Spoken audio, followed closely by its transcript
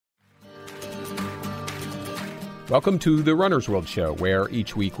Welcome to the Runner's World Show, where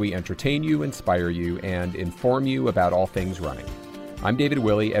each week we entertain you, inspire you, and inform you about all things running. I'm David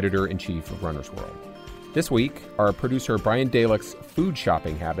Willey, Editor-in-Chief of Runner's World. This week, our producer Brian Dalick's food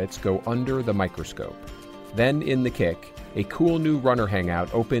shopping habits go under the microscope. Then, in the kick, a cool new runner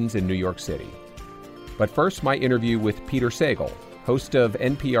hangout opens in New York City. But first, my interview with Peter Sagal, host of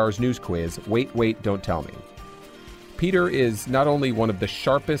NPR's news quiz, Wait, Wait, Don't Tell Me. Peter is not only one of the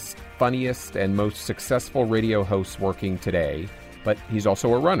sharpest, funniest, and most successful radio hosts working today, but he's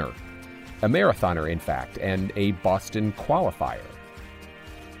also a runner. A marathoner, in fact, and a Boston qualifier.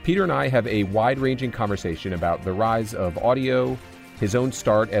 Peter and I have a wide-ranging conversation about the rise of audio, his own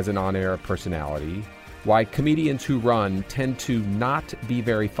start as an on-air personality, why comedians who run tend to not be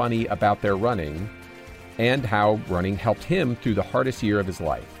very funny about their running, and how running helped him through the hardest year of his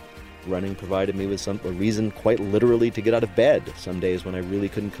life. Running provided me with a reason quite literally to get out of bed some days when I really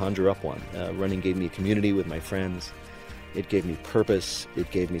couldn't conjure up one. Running gave me a community with my friends. It gave me purpose. It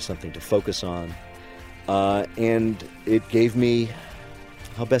gave me something to focus on. And it gave me,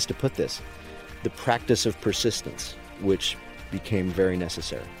 how best to put this, the practice of persistence, which became very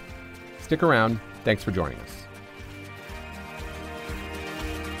necessary. Stick around. Thanks for joining us.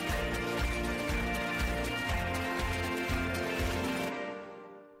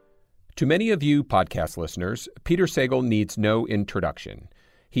 To many of you podcast listeners, Peter Sagal needs no introduction.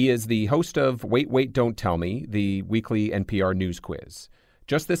 He is the host of Wait, Wait, Don't Tell Me, the weekly NPR news quiz.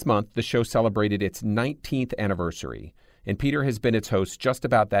 Just this month, the show celebrated its 19th anniversary, and Peter has been its host just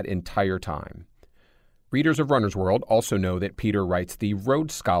about that entire time. Readers of Runner's World also know that Peter writes the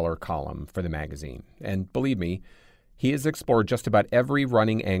Road Scholar column for the magazine. And believe me, he has explored just about every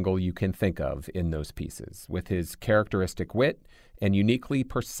running angle you can think of in those pieces, with his characteristic wit and uniquely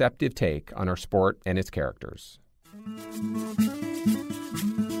perceptive take on our sport and its characters.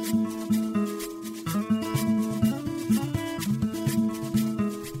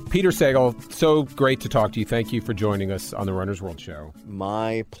 Peter Sagal, so great to talk to you. Thank you for joining us on the Runner's World Show.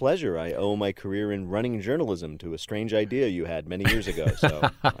 My pleasure. I owe my career in running journalism to a strange idea you had many years ago, so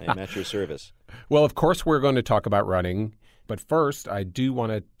I am at your service. Well, of course, we're going to talk about running, but first, I do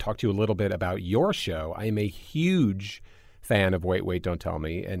want to talk to you a little bit about your show. I am a huge fan of Wait, Wait, Don't Tell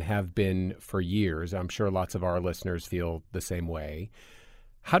Me and have been for years. I'm sure lots of our listeners feel the same way.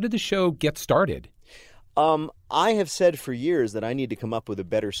 How did the show get started? I have said for years that I need to come up with a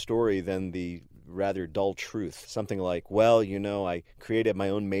better story than the rather dull truth. Something like, well, you know, I created my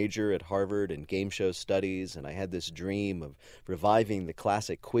own major at Harvard in game show studies, and I had this dream of reviving the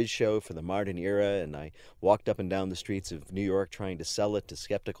classic quiz show for the modern era, and I walked up and down the streets of New York trying to sell it to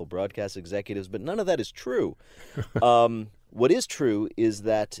skeptical broadcast executives, but none of that is true. What is true is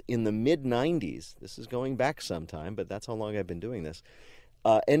that in the mid-'90s, this is going back some time, but that's how long I've been doing this,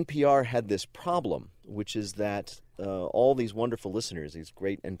 NPR had this problem, which is that all these wonderful listeners, these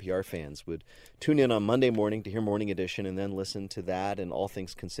great NPR fans, would tune in on Monday morning to hear Morning Edition and then listen to that and All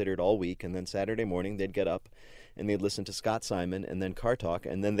Things Considered all week. And then Saturday morning, they'd get up and they'd listen to Scott Simon and then Car Talk,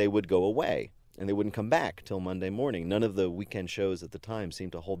 and then they would go away. And they wouldn't come back till Monday morning. None of the weekend shows at the time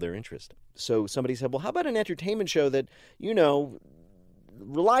seemed to hold their interest. So somebody said, well, how about an entertainment show that, you know,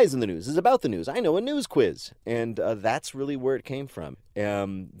 relies on the news, is about the news? I know, a news quiz. And that's really where it came from.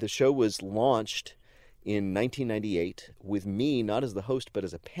 The show was launched in 1998 with me, not as the host, but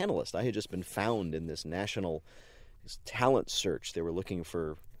as a panelist. I had just been found in this national talent search. They were looking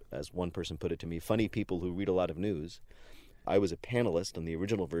for, as one person put it to me, funny people who read a lot of news. I was a panelist on the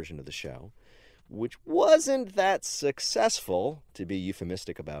original version of the show, which wasn't that successful, to be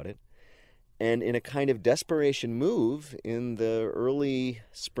euphemistic about it. And in a kind of desperation move in the early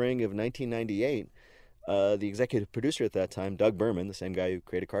spring of 1998, the executive producer at that time, Doug Berman, the same guy who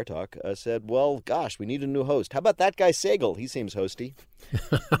created Car Talk, said, well, gosh, we need a new host. How about that guy Sagal? He seems hosty.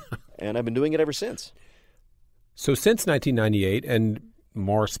 And I've been doing it ever since. So since 1998, and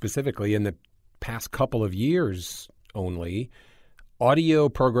more specifically in the past couple of years only, audio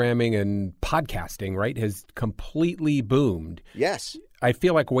programming and podcasting, right, has completely boomed. Yes. I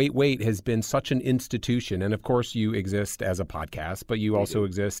feel like Wait, Wait has been such an institution. And of course, you exist as a podcast, but you also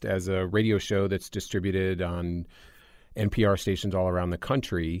exist as a radio show that's distributed on NPR stations all around the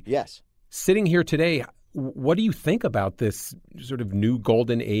country. Yes. Sitting here today, what do you think about this sort of new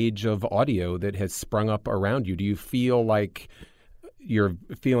golden age of audio that has sprung up around you? Do you feel like you're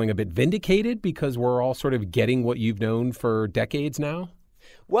feeling a bit vindicated because we're all sort of getting what you've known for decades now?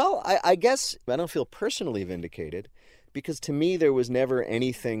 Well, I guess I don't feel personally vindicated because to me there was never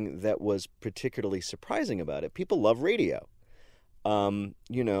anything that was particularly surprising about it. People love radio. Rush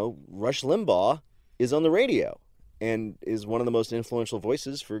Limbaugh is on the radio. and is one of the most influential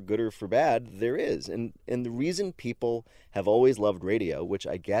voices, for good or for bad, there is. And the reason people have always loved radio, which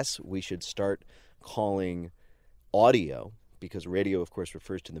I guess we should start calling audio, because radio, of course,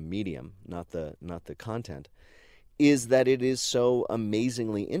 refers to the medium, not the content, is that it is so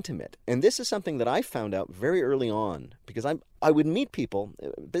amazingly intimate. And this is something that I found out very early on, because I would meet people.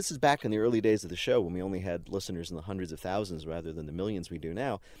 This is back in the early days of the show when we only had listeners in the hundreds of thousands rather than the millions we do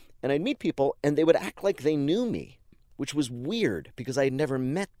now. And I'd meet people and they would act like they knew me, which was weird because I had never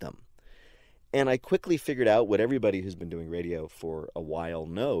met them. And I quickly figured out what everybody who's been doing radio for a while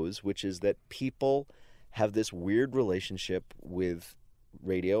knows, which is that people have this weird relationship with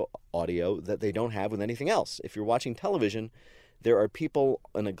radio, audio, that they don't have with anything else. If you're watching television, there are people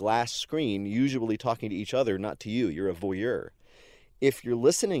on a glass screen usually talking to each other, not to you. You're a voyeur. If you're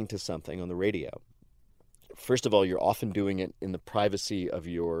listening to something on the radio, first of all, you're often doing it in the privacy of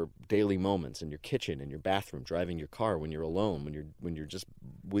your daily moments, in your kitchen, in your bathroom, driving your car, when you're alone, when you're just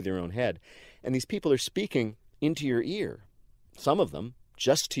with your own head. And these people are speaking into your ear, some of them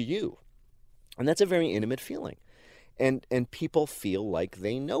just to you. And that's a very intimate feeling. And people feel like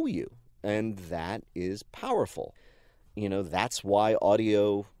they know you, and that is powerful. You know, that's why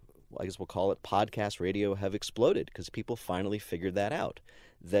audio, I guess we'll call it podcast radio, have exploded, because people finally figured that out,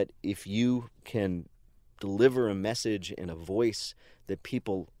 that if you can deliver a message in a voice that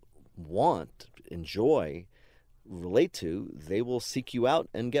people want, enjoy, relate to, they will seek you out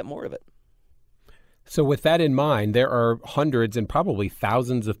and get more of it. So with that in mind, there are hundreds and probably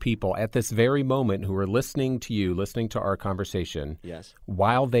thousands of people at this very moment who are listening to you, listening to our conversation, yes,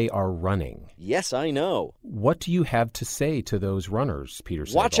 while they are running. Yes, I know. What do you have to say to those runners, Peter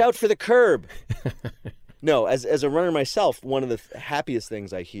Sagal? Watch out for the curb. No, as a runner myself, one of the happiest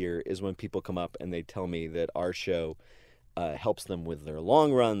things I hear is when people come up and they tell me that our show helps them with their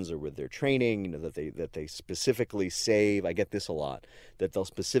long runs or with their training, you know, that they specifically save. I get this a lot, that they'll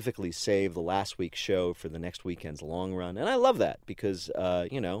specifically save the last week's show for the next weekend's long run. And I love that because,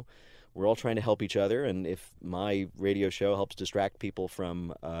 you know, we're all trying to help each other. And if my radio show helps distract people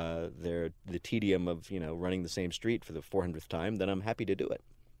from the tedium of, you know, running the same street for the 400th time, then I'm happy to do it.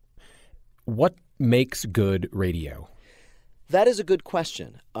 What makes good radio? That is a good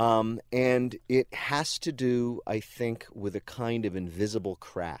question. And it has to do, I think, with a kind of invisible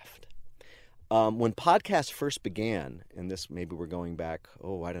craft. When podcasts first began, and this maybe we're going back,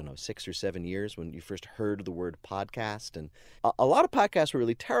 6 or 7 years when you first heard the word podcast. And a lot of podcasts were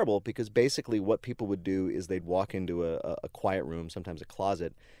really terrible because basically what people would do is they'd walk into a quiet room, sometimes a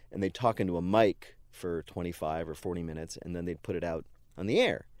closet, and they'd talk into a mic for 25 or 40 minutes, and then they'd put it out on the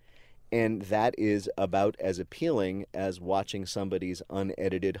air. And that is about as appealing as watching somebody's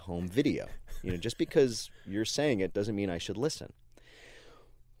unedited home video. You know, just because you're saying it doesn't mean I should listen.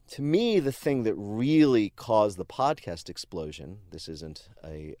 To me, the thing that really caused the podcast explosion, this isn't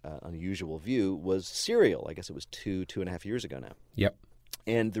an unusual view, was Serial. I guess it was 2.5 years ago now. Yep.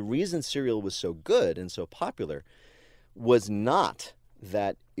 And the reason Serial was so good and so popular was not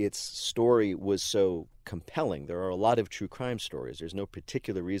that its story was so compelling. There are a lot of true crime stories. There's no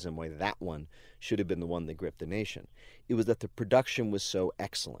particular reason why that one should have been the one that gripped the nation. It was that the production was so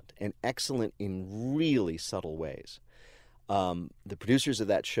excellent, and excellent in really subtle ways. The producers of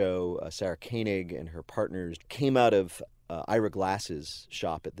that show, Sarah Koenig and her partners, came out of Ira Glass's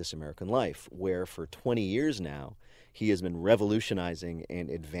shop at This American Life, where for 20 years now, he has been revolutionizing and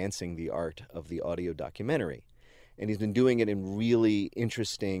advancing the art of the audio documentary. And he's been doing it in really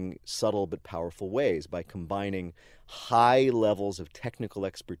interesting, subtle but powerful ways by combining high levels of technical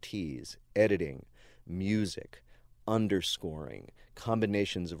expertise, editing, music, underscoring,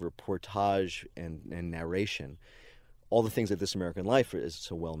 combinations of reportage and narration, all the things that This American Life is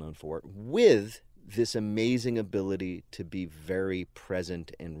so well known for, with this amazing ability to be very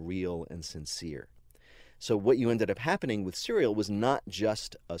present and real and sincere. So what you ended up happening with Serial was not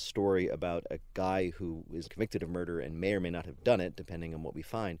just a story about a guy who is convicted of murder and may or may not have done it, depending on what we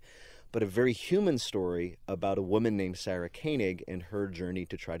find, but a very human story about a woman named Sarah Koenig and her journey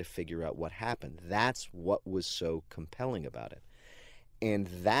to try to figure out what happened. That's what was so compelling about it. And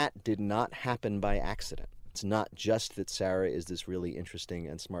that did not happen by accident. It's not just that Sarah is this really interesting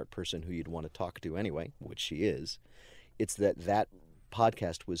and smart person who you'd want to talk to anyway, which she is. It's that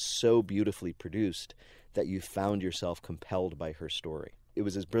podcast was so beautifully produced that you found yourself compelled by her story. It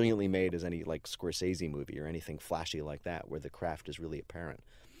was as brilliantly made as any like Scorsese movie or anything flashy like that, where the craft is really apparent.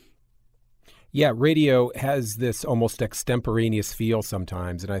 Yeah, radio has this almost extemporaneous feel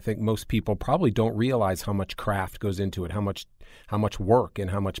sometimes, and I think most people probably don't realize how much craft goes into it, how much work and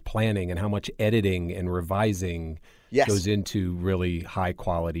how much planning and how much editing and revising goes into really high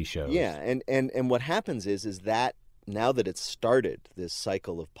quality shows. Yeah, and what happens is that now that it's started, this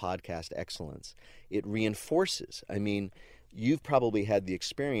cycle of podcast excellence, it reinforces. I mean, you've probably had the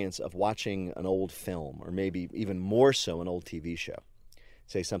experience of watching an old film, or maybe even more so an old TV show,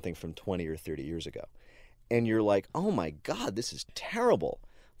 say something from 20 or 30 years ago. And you're like, oh my God, this is terrible.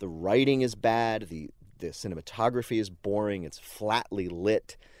 The writing is bad. The cinematography is boring. It's flatly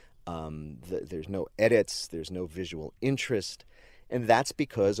lit. There's no edits. There's no visual interest. And that's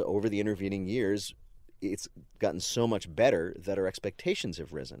because over the intervening years, it's gotten so much better that our expectations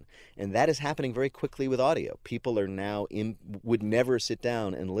have risen. And that is happening very quickly with audio. People are now would never sit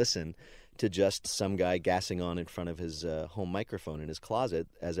down and listen to just some guy gassing on in front of his home microphone in his closet,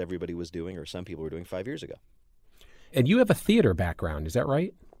 as everybody was doing, or some people were doing 5 years ago. And you have a theater background, is that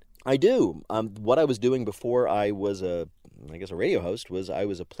right? I do. What I was doing before I was a radio host was I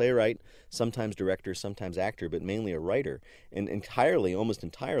was a playwright, sometimes director, sometimes actor, but mainly a writer, and almost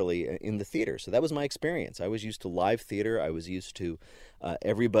entirely in the theater. So that was my experience. I was used to live theater. I was used to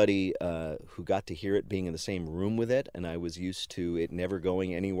everybody who got to hear it being in the same room with it, and I was used to it never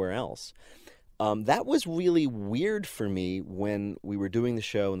going anywhere else. That was really weird for me when we were doing the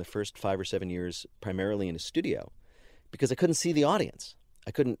show in the first 5 or 7 years, primarily in a studio, because I couldn't see the audience.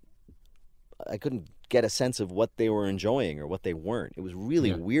 I couldn't get a sense of what they were enjoying or what they weren't. It was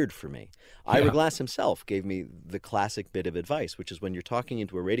really weird for me. Ira Glass himself gave me the classic bit of advice, which is when you're talking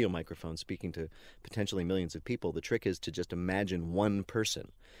into a radio microphone, speaking to potentially millions of people, the trick is to just imagine one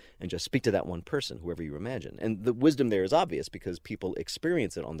person and just speak to that one person, whoever you imagine. And the wisdom there is obvious because people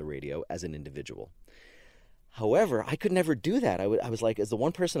experience it on the radio as an individual. However, I could never do that. I was like, is the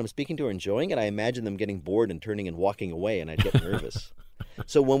one person I'm speaking to enjoying it? I imagine them getting bored and turning and walking away, and I'd get nervous.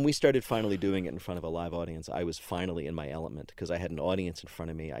 So when we started finally doing it in front of a live audience, I was finally in my element because I had an audience in front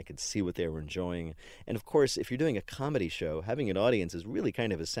of me. I could see what they were enjoying. And of course, if you're doing a comedy show, having an audience is really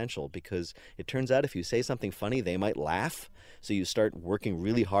kind of essential because it turns out if you say something funny, they might laugh. So you start working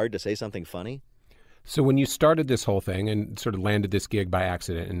really hard to say something funny. So when you started this whole thing and sort of landed this gig by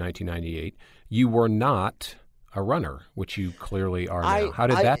accident in 1998, you were not a runner, which you clearly are now. How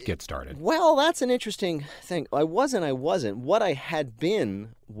did that get started? Well, that's an interesting thing. I wasn't. What I had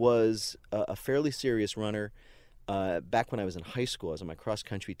been was a fairly serious runner. Back when I was in high school, I was on my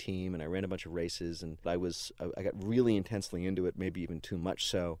cross-country team, and I ran a bunch of races, and I got really intensely into it, maybe even too much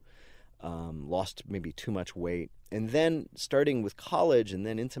so. Lost maybe too much weight. And then starting with college and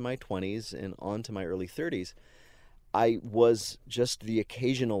then into my 20s and on to my early 30s, I was just the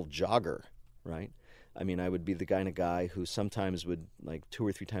occasional jogger, right? I mean, I would be the kind of guy who sometimes would, like 2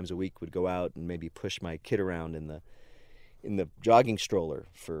 or 3 times a week, would go out and maybe push my kid around in the jogging stroller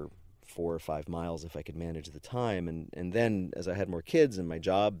for 4 or 5 miles if I could manage the time. And then as I had more kids and my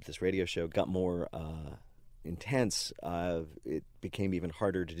job, this radio show got more intense, it became even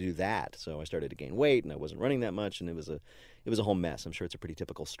harder to do that. So I started to gain weight, and I wasn't running that much, and it was a whole mess. I'm sure it's a pretty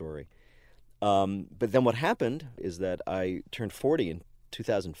typical story. But then what happened is that I turned 40 in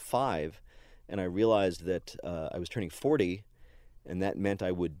 2005. And I realized that I was turning 40, and that meant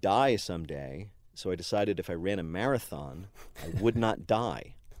I would die someday. So I decided if I ran a marathon, I would not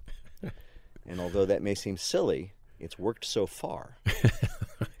die. And although that may seem silly, it's worked so far.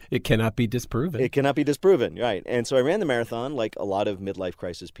 It cannot be disproven. It cannot be disproven, right. And so I ran the marathon like a lot of midlife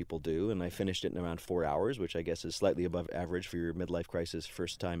crisis people do, and I finished it in around 4 hours, which I guess is slightly above average for your midlife crisis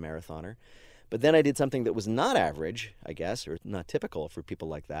first-time marathoner. But then I did something that was not average, I guess, or not typical for people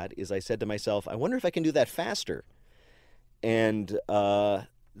like that, is I said to myself, I wonder if I can do that faster. And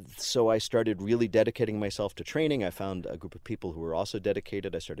so I started really dedicating myself to training. I found a group of people who were also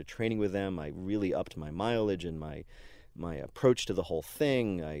dedicated. I started training with them. I really upped my mileage and my approach to the whole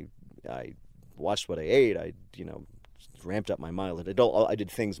thing. I watched what I ate. I ramped up my mileage. I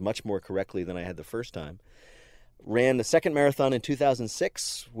did things much more correctly than I had the first time. Ran the second marathon in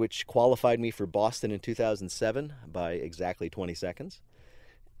 2006, which qualified me for Boston in 2007 by exactly 20 seconds.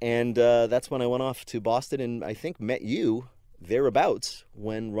 And that's when I went off to Boston and I think met you thereabouts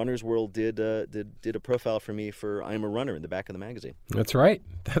when Runner's World did a profile for me for I'm a Runner in the back of the magazine. That's right.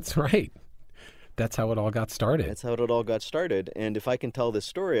 That's how it all got started. And if I can tell this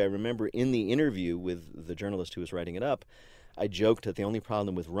story, I remember in the interview with the journalist who was writing it up, I joked that the only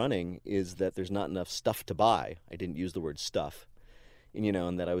problem with running is that there's not enough stuff to buy. I didn't use the word stuff.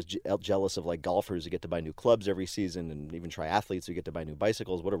 And that I was jealous of like golfers who get to buy new clubs every season, and even triathletes who get to buy new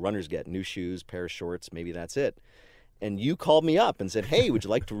bicycles. What do runners get? New shoes, pair of shorts, maybe that's it. And you called me up and said, hey, would you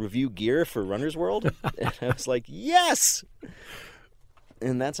like to review gear for Runner's World? And I was like, yes!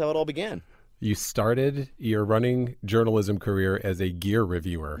 And that's how it all began. You started your running journalism career as a gear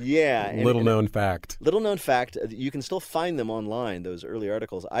reviewer. Yeah. Little known fact. Little known fact. You can still find them online, those early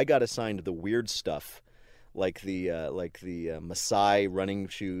articles. I got assigned the weird stuff like the Maasai running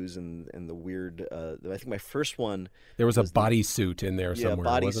shoes and the weird. I think my first one. There was a bodysuit in there somewhere.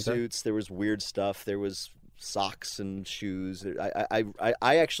 Yeah, wasn't there? bodysuits. There was weird stuff. There was socks and shoes. I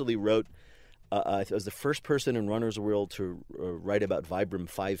actually wrote. I was the first person in Runner's World to write about Vibram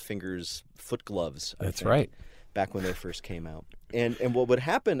 5 Fingers foot gloves. That's right. Back when they first came out, and what would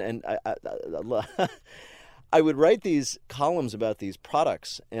happen, and I would write these columns about these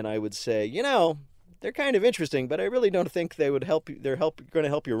products, and I would say, they're kind of interesting, but I really don't think they would help you. They're going to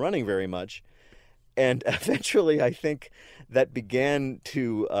help your running very much. And eventually, I think that began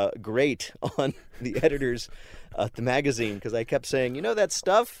to grate on the editors at the magazine, because I kept saying, that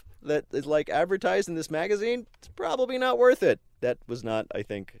stuff that is like advertised in this magazine, it's probably not worth it. That was not, I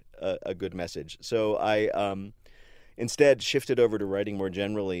think, a good message. So I instead shifted over to writing more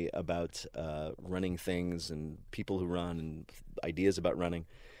generally about running things and people who run and ideas about running.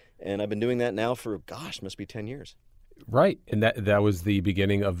 And I've been doing that now for, must be 10 years. Right. And that was the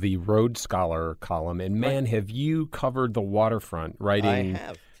beginning of the Road Scholar column. And man, have you covered the waterfront writing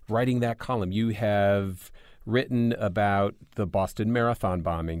that column. You have written about the Boston Marathon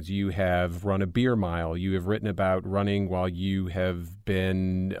bombings. You have run a beer mile. You have written about running while you have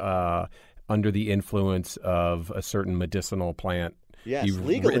been under the influence of a certain medicinal plant. Yes,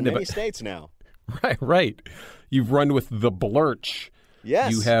 legal in many states now. Right. You've run with the Blurch.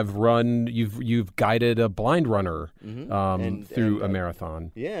 Yes. You have run. You've guided a blind runner through a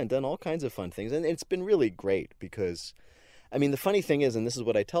marathon. Yeah, and done all kinds of fun things, and it's been really great because, the funny thing is, and this is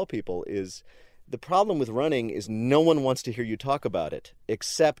what I tell people, is the problem with running is no one wants to hear you talk about it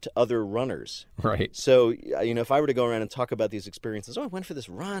except other runners. Right. So, if I were to go around and talk about these experiences, I went for this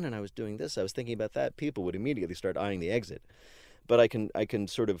run and I was doing this, I was thinking about that, people would immediately start eyeing the exit. But I can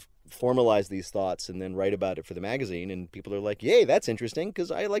sort of formalize these thoughts and then write about it for the magazine, and people are like, yay, that's interesting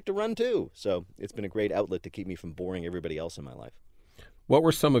because I like to run too. So it's been a great outlet to keep me from boring everybody else in my life. What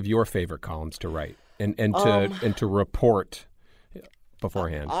were some of your favorite columns to write and to report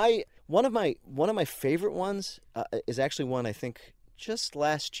beforehand? One of my favorite ones is actually one I think just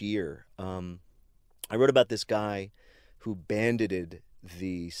last year. I wrote about this guy who bandited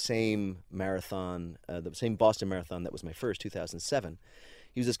the same marathon, the same Boston Marathon that was my first, 2007.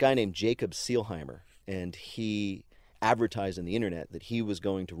 He was this guy named Jacob Seelheimer, and he advertised on the internet that he was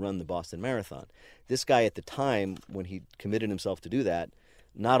going to run the Boston Marathon. This guy at the time, when he committed himself to do that,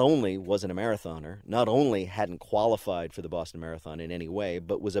 not only wasn't a marathoner, not only hadn't qualified for the Boston Marathon in any way,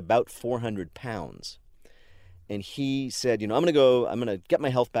 but was about 400 pounds. And he said, I'm going to get my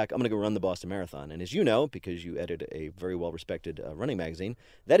health back. I'm going to go run the Boston Marathon. And as you know, because you edit a very well-respected running magazine,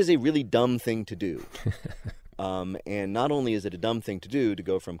 that is a really dumb thing to do. And not only is it a dumb thing to do to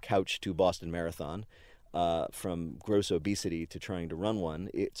go from couch to Boston Marathon, from gross obesity to trying to run one,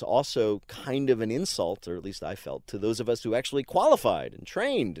 it's also kind of an insult, or at least I felt, to those of us who actually qualified and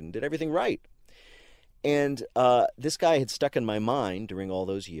trained and did everything right. And this guy had stuck in my mind during all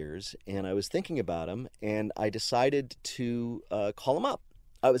those years, and I was thinking about him, and I decided to call him up.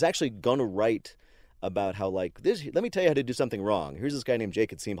 I was actually going to write about how, let me tell you how to do something wrong. Here's this guy named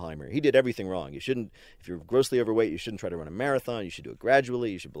Jacob Seelheimer. He did everything wrong. You shouldn't, if you're grossly overweight, you shouldn't try to run a marathon. You should do it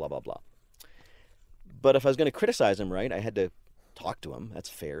gradually. You should blah, blah, blah. But if I was going to criticize him, right, I had to talk to him. That's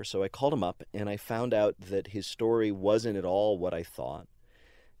fair. So I called him up, and I found out that his story wasn't at all what I thought.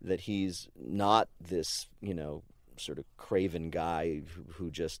 That he's not this, sort of craven guy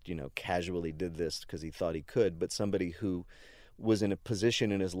who just, casually did this because he thought he could, but somebody who was in a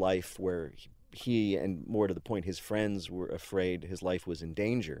position in his life where he, and more to the point, his friends were afraid his life was in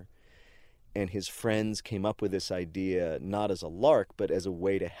danger. And his friends came up with this idea, not as a lark, but as a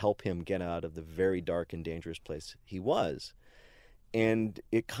way to help him get out of the very dark and dangerous place he was. And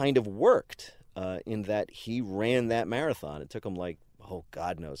it kind of worked in that he ran that marathon. It took him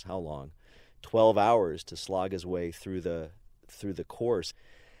God knows how long, 12 hours to slog his way through the course.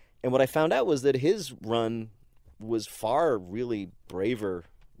 And what I found out was that his run was far really braver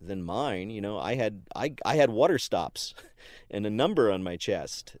than mine. I had water stops and a number on my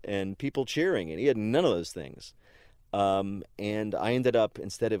chest and people cheering, and he had none of those things. And I ended up,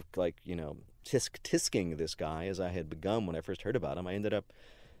 instead of tisking this guy as I had begun when I first heard about him, I ended up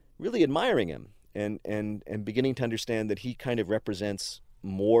really admiring him. And beginning to understand that he kind of represents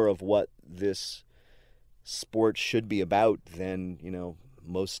more of what this sport should be about than,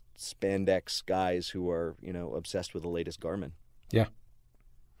 most spandex guys who are, obsessed with the latest Garmin. Yeah.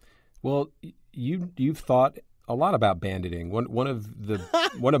 Well, you've thought a lot about banditing. One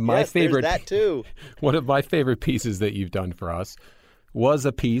of my yes, favorite that too. One of my favorite pieces that you've done for us was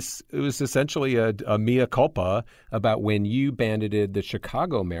a piece. It was essentially a mea culpa about when you bandited the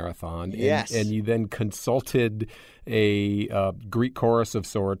Chicago Marathon. Yes. And you then consulted a Greek chorus of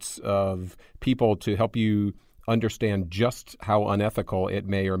sorts of people to help you understand just how unethical it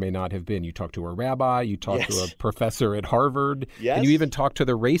may or may not have been. You talked to a rabbi, you talked to a professor at Harvard, and you even talked to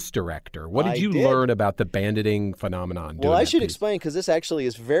the race director. What did you learn about the banditing phenomenon? Well, I should explain, because this actually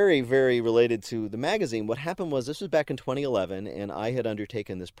is very, very related to the magazine. What happened was, this was back in 2011, and I had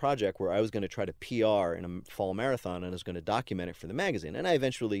undertaken this project where I was going to try to PR in a fall marathon, and I was going to document it for the magazine. And I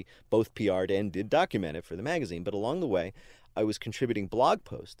eventually both PR'd and did document it for the magazine. But along the way, I was contributing blog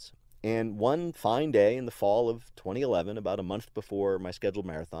posts. And one fine day in the fall of 2011, about a month before my scheduled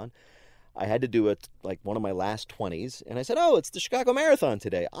marathon, I had to do it like one of my last 20s. And I said, oh, it's the Chicago Marathon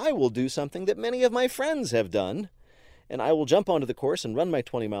today. I will do something that many of my friends have done. And I will jump onto the course and run my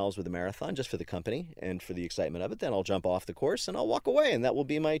 20 miles with the marathon just for the company and for the excitement of it. Then I'll jump off the course and I'll walk away. And that will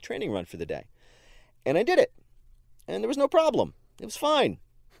be my training run for the day. And I did it. And there was no problem. It was fine.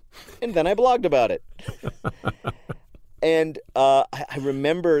 And then I blogged about it. And I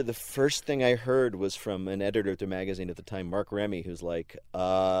remember the first thing I heard was from an editor at the magazine at the time, Mark Remy, who's like,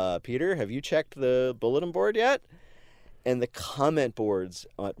 Peter, have you checked the bulletin board yet? And the comment boards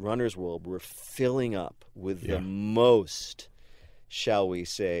at Runner's World were filling up with the most, shall we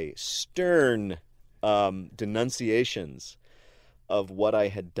say, stern denunciations of what I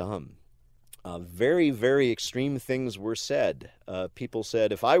had done. Very, very extreme things were said. People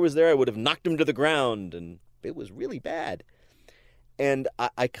said, if I was there, I would have knocked him to the ground, and it was really bad. And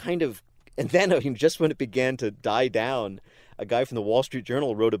I kind of, and then just when it began to die down, a guy from the Wall Street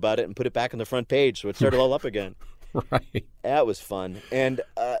Journal wrote about it and put it back on the front page, so it started all up again. Right. That was fun. And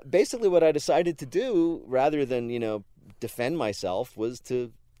basically what I decided to do, rather than, defend myself, was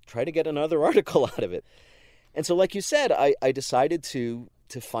to try to get another article out of it. And so, like you said, I decided to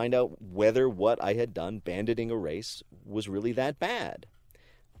find out whether what I had done, banditing a race, was really that bad.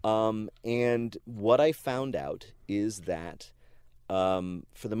 And what I found out is that,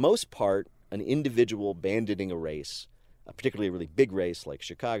 for the most part, an individual banditing a race, particularly a really big race like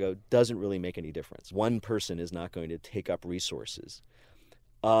Chicago, doesn't really make any difference. One person is not going to take up resources.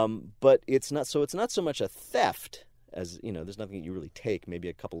 But it's not so much a theft as, there's nothing that you really take, maybe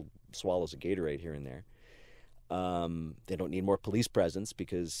a couple swallows of Gatorade here and there. They don't need more police presence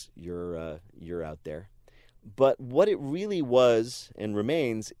because you're out there. But what it really was and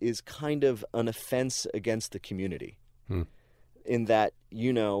remains is kind of an offense against the community. In that,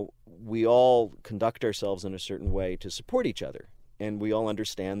 we all conduct ourselves in a certain way to support each other. And we all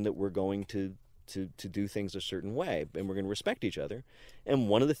understand that we're going to do things a certain way, and we're going to respect each other. And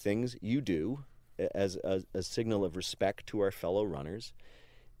one of the things you do as a signal of respect to our fellow runners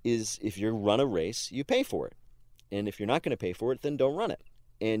is, if you run a race, you pay for it. And if you're not going to pay for it, then don't run it.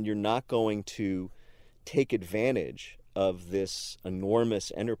 And you're not going to take advantage of this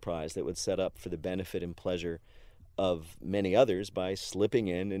enormous enterprise that would set up for the benefit and pleasure of many others by slipping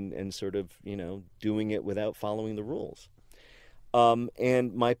in and sort of, doing it without following the rules.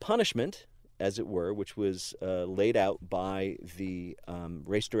 And my punishment, as it were, which was laid out by the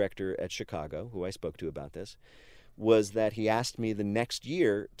race director at Chicago, who I spoke to about this, was that he asked me the next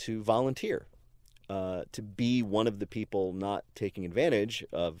year to volunteer. To be one of the people not taking advantage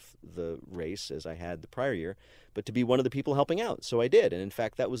of the race as I had the prior year, but to be one of the people helping out. So I did. And in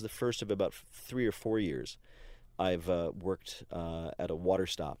fact, that was the first of about 3 or 4 years I've worked at a water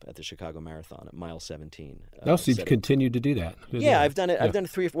stop at the Chicago Marathon at mile 17. So you've continued to do do that. Yeah, I've done it. Yeah. I've done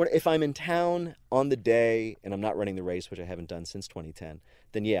 3 or 4. If I'm in town on the day and I'm not running the race, which I haven't done since 2010,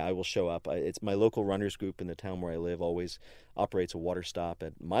 then yeah, I will show up. It's my local runners group in the town where I live always operates a water stop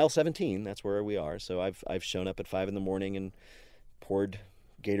at mile 17. That's where we are. So I've shown up at 5 in the morning and poured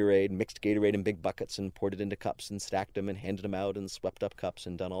Gatorade, mixed Gatorade in big buckets and poured it into cups and stacked them and handed them out and swept up cups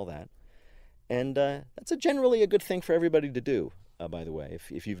and done all that. And that's generally a good thing for everybody to do, by the way.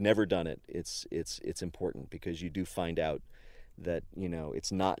 If you've never done it, it's important, because you do find out that,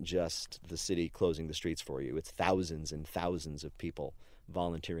 it's not just the city closing the streets for you. It's thousands and thousands of people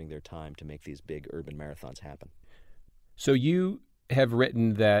volunteering their time to make these big urban marathons happen. So you have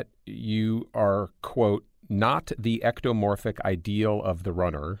written that you are, quote, not the ectomorphic ideal of the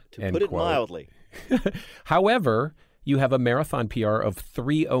runner, to put it mildly. However, you have a marathon PR of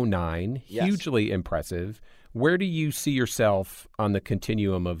 3:09, yes. Hugely impressive. Where do you see yourself on the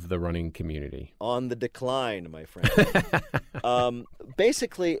continuum of the running community? On the decline, my friend.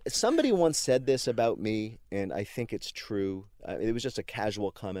 Basically, somebody once said this about me, and I think it's true. It was just a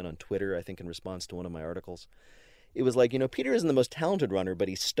casual comment on Twitter, I think, in response to one of my articles. It was like, Peter isn't the most talented runner, but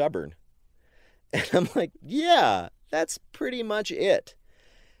he's stubborn. And I'm like, yeah, that's pretty much it.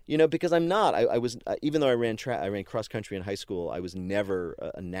 Because I'm not. I was even though I ran cross country in high school. I was never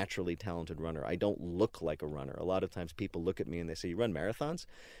a naturally talented runner. I don't look like a runner. A lot of times people look at me and they say, "You run marathons?"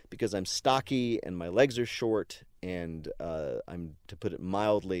 Because I'm stocky and my legs are short, and I'm, to put it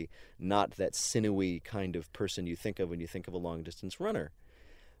mildly, not that sinewy kind of person you think of when you think of a long distance runner.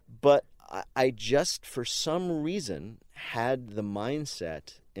 But I just, for some reason, had the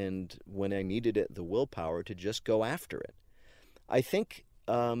mindset, and when I needed it, the willpower to just go after it. I think.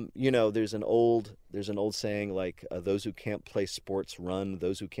 There's an old saying like, those who can't play sports run,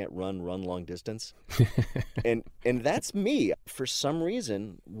 those who can't run long distance. and that's me. For some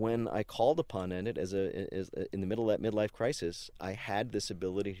reason, when I called upon it as in the middle of that midlife crisis, I had this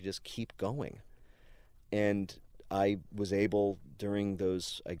ability to just keep going. And I was able, during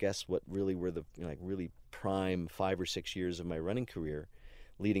those, I guess, what really were the really prime 5 or 6 years of my running career,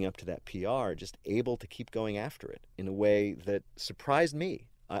 leading up to that PR, just able to keep going after it in a way that surprised me.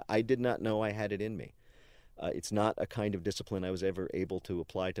 I did not know I had it in me. It's not a kind of discipline I was ever able to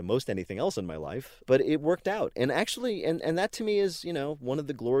apply to most anything else in my life, but it worked out. And actually, and that to me is, one of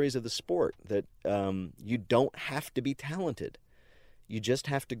the glories of the sport, that you don't have to be talented. You just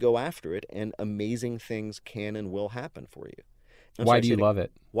have to go after it, and amazing things can and will happen for you. Why do you love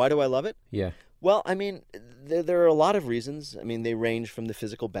it? Why do I love it? Yeah. Well, I mean, there are a lot of reasons. I mean, they range from the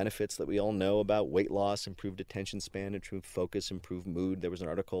physical benefits that we all know about: weight loss, improved attention span, improved focus, improved mood. There was an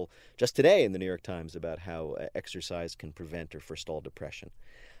article just today in the New York Times about how exercise can prevent or forestall depression.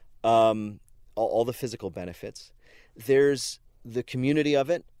 All the physical benefits. There's the community of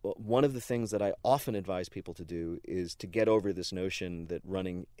it. One of the things that I often advise people to do is to get over this notion that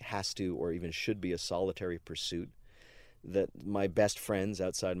running has to or even should be a solitary pursuit. That my best friends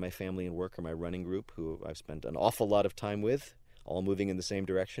outside my family and work are my running group, who I've spent an awful lot of time with, all moving in the same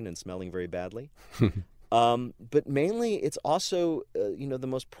direction and smelling very badly. But mainly, it's also, the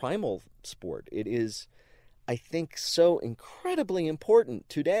most primal sport. It is, I think, so incredibly important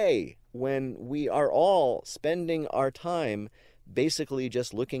today when we are all spending our time basically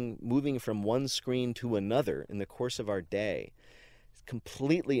just moving from one screen to another in the course of our day,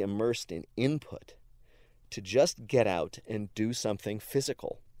 completely immersed in input. To just get out and do something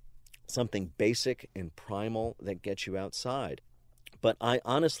physical, something basic and primal that gets you outside. But I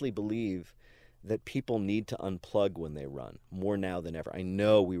honestly believe that people need to unplug when they run, more now than ever. I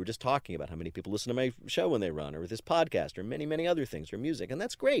know we were just talking about how many people listen to my show when they run, or this podcast, or many, many other things, or music, and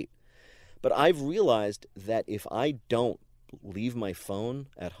that's great. But I've realized that if I don't leave my phone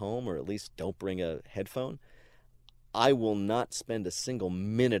at home, or at least don't bring a headphone, I will not spend a single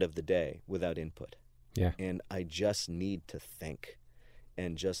minute of the day without input. Yeah. And I just need to think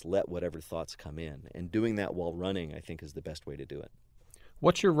and just let whatever thoughts come in. And doing that while running, I think, is the best way to do it.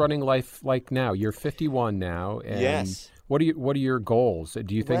 What's your running life like now? You're 51 now. And yes. What are your goals?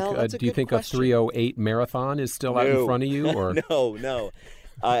 Do you think a 3:08 marathon is still out in front of you? Or No.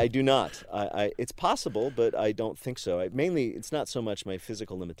 I do not. It's possible, but I don't think so. Mainly, it's not so much my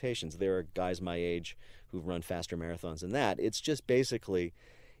physical limitations. There are guys my age who've run faster marathons than that. It's just basically,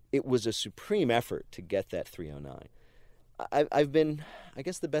 it was a supreme effort to get that 3:09. I've been, I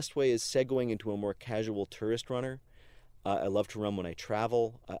guess the best way is segueing into a more casual tourist runner. I love to run when I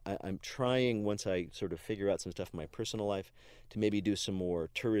travel. I'm trying, once I sort of figure out some stuff in my personal life, to maybe do some more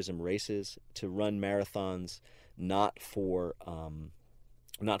tourism races, to run marathons, not for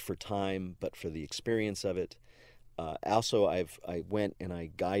time, but for the experience of it. Also, I went and I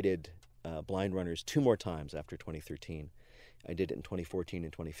guided blind runners 2 more times after 2013. I did it in 2014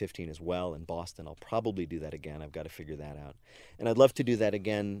 and 2015 as well in Boston. I'll probably do that again. I've got to figure that out. And I'd love to do that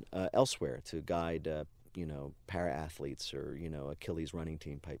again elsewhere, to guide, para-athletes or, Achilles running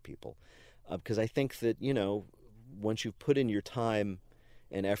team type people. Because I think that, once you've put in your time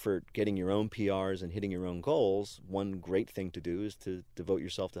and effort getting your own PRs and hitting your own goals, one great thing to do is to devote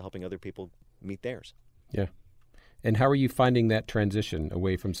yourself to helping other people meet theirs. Yeah. And how are you finding that transition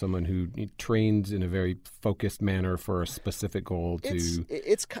away from someone who trains in a very focused manner for a specific goal to?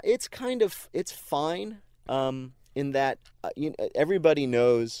 It's fine in that everybody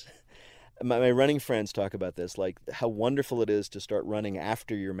knows. My running friends talk about this, like how wonderful it is to start running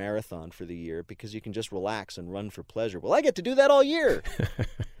after your marathon for the year because you can just relax and run for pleasure. Well, I get to do that all year.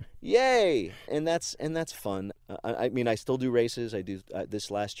 Yay! And that's fun. I still do races. I do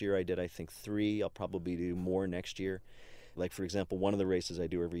this last year. I did, I think, 3. I'll probably do more next year. Like, for example, one of the races I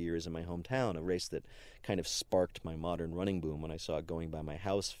do every year is in my hometown, a race that kind of sparked my modern running boom when I saw it going by my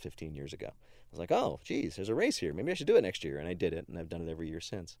house 15 years ago. was like, oh, geez, there's a race here. Maybe I should do it next year. And I did it, and I've done it every year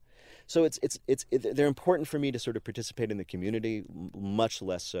since. So they're important for me to sort of participate in the community, much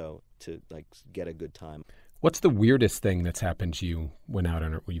less so to like get a good time. What's the weirdest thing that's happened to you when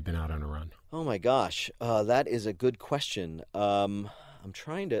you've been out on a run? Oh my gosh, that is a good question. I'm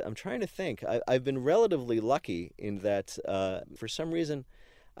trying to think. I've been relatively lucky in that for some reason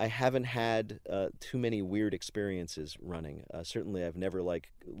I haven't had too many weird experiences running. Certainly, I've never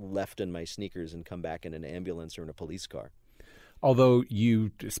left in my sneakers and come back in an ambulance or in a police car. Although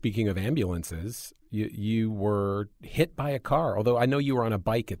speaking of ambulances, you were hit by a car. Although I know you were on a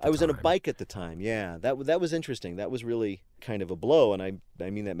bike at the time. I was on a bike at the time, yeah. That was interesting. That was really kind of a blow, and I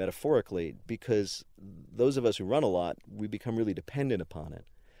mean that metaphorically, because those of us who run a lot, we become really dependent upon it.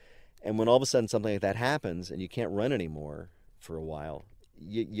 And when all of a sudden something like that happens and you can't run anymore for a while,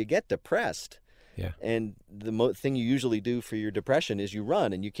 you get depressed. Yeah. And the thing you usually do for your depression is you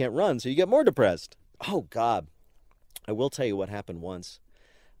run, and you can't run, so you get more depressed. Oh, God. I will tell you what happened once.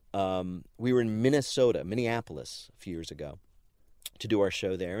 We were in Minneapolis, a few years ago to do our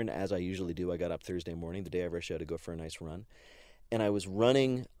show there. And as I usually do, I got up Thursday morning, the day of our show, to go for a nice run. And I was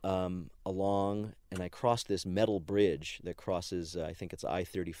running along, and I crossed this metal bridge that crosses, I think it's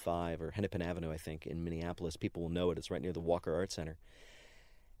I-35 or Hennepin Avenue, I think, in Minneapolis. People will know it. It's right near the Walker Art Center.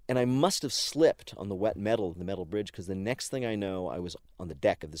 And I must have slipped on the wet metal of the metal bridge, because the next thing I know, I was on the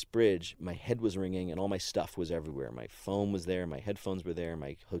deck of this bridge. My head was ringing, and all my stuff was everywhere. My phone was there, my headphones were there,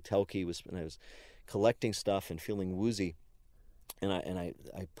 my hotel key was, and I was collecting stuff and feeling woozy. And I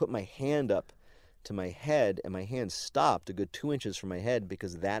put my hand up to my head, and my hand stopped a good 2 inches from my head,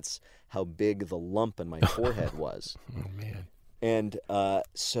 because that's how big the lump in my forehead was. Oh, man. And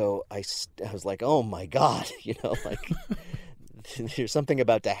so I was like, oh, my God, there's something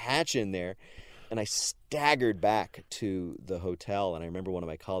about to hatch in there. And I staggered back to the hotel, and I remember one of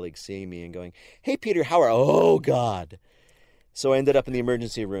my colleagues seeing me and going, hey, Peter, how are you? Oh, God. So I ended up in the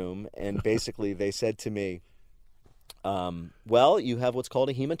emergency room, and basically they said to me, well, you have what's called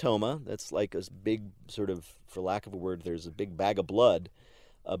a hematoma. That's like a big sort of, for lack of a word, there's a big bag of blood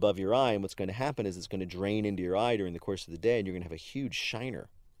above your eye, and what's going to happen is it's going to drain into your eye during the course of the day, and you're going to have a huge shiner.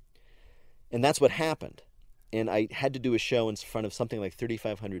 And that's what happened. And I had to do a show in front of something like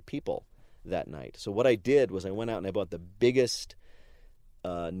 3,500 people that night. So what I did was I went out and I bought the biggest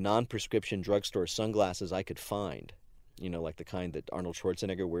non-prescription drugstore sunglasses I could find, like the kind that Arnold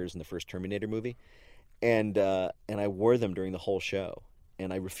Schwarzenegger wears in the first Terminator movie. And I wore them during the whole show.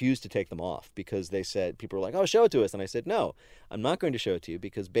 And I refused to take them off, because they said, people were like, oh, show it to us. And I said, no, I'm not going to show it to you,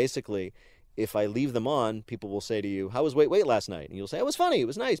 because basically if I leave them on, people will say to you, how was Wait last night? And you'll say, it was funny. It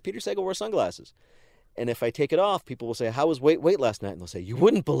was nice. Peter Sagal wore sunglasses. And if I take it off, people will say, how was Wait last night? And they'll say, you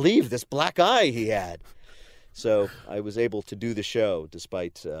wouldn't believe this black eye he had. So I was able to do the show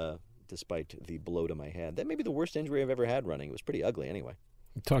despite the blow to my head. That may be the worst injury I've ever had running. It was pretty ugly anyway.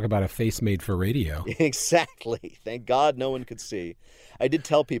 Talk about a face made for radio. Exactly. Thank God no one could see. I did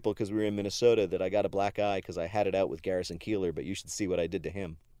tell people, because we were in Minnesota, that I got a black eye because I had it out with Garrison Keillor, but you should see what I did to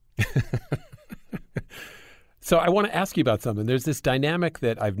him. So I want to ask you about something. There's this dynamic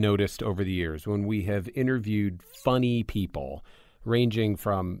that I've noticed over the years when we have interviewed funny people, ranging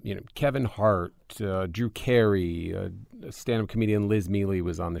from Kevin Hart, Drew Carey, stand-up comedian Liz Mealy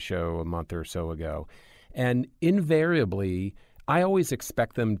was on the show a month or so ago. And invariably, I always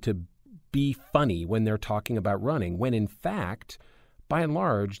expect them to be funny when they're talking about running, when in fact, by and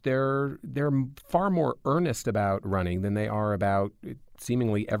large, they're far more earnest about running than they are about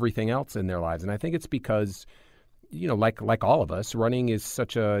seemingly everything else in their lives. And I think it's because, like all of us, running is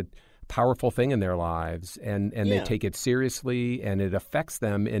such a powerful thing in their lives, and they take it seriously, and it affects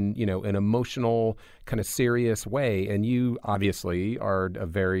them in an emotional kind of serious way. And you obviously are a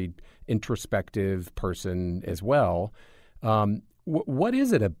very introspective person as well. What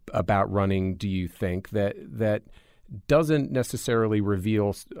is it about running, do you think, that doesn't necessarily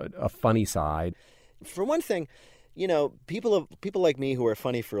reveal a funny side? For one thing, people like me who are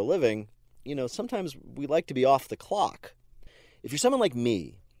funny for a living, sometimes we like to be off the clock. If you're someone like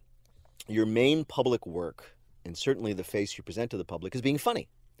me, your main public work, and certainly the face you present to the public, is being funny.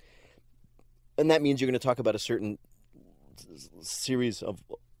 And that means you're going to talk about a certain series of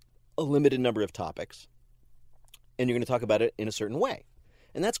a limited number of topics. And you're going to talk about it in a certain way.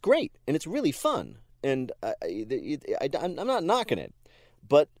 And that's great. And it's really fun. And I'm not knocking it.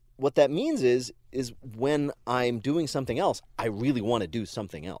 But what that means is when I'm doing something else, I really want to do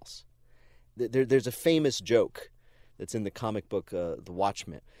something else. There's a famous joke that's in the comic book The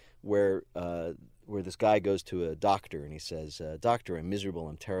Watchmen, where this guy goes to a doctor and he says, "Doctor, I'm miserable,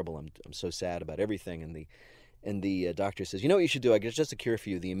 I'm terrible, I'm so sad about everything." And the doctor says, you know what you should do? I got just a cure for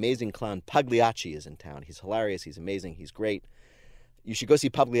you. The amazing clown Pagliacci is in town. He's hilarious. He's amazing. He's great. You should go see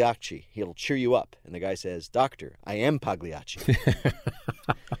Pagliacci. He'll cheer you up. And the guy says, Doctor, I am Pagliacci.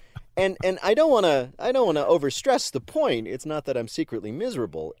 And I don't want to overstress the point. It's not that I'm secretly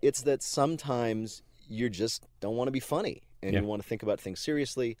miserable. It's that sometimes you just don't want to be funny, and you want to think about things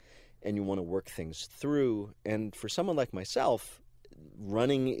seriously, and you want to work things through. And for someone like myself,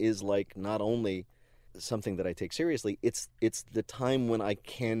 running is like not only something that I take seriously, it's the time when I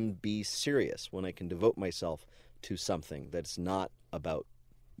can be serious, when I can devote myself to something that's not about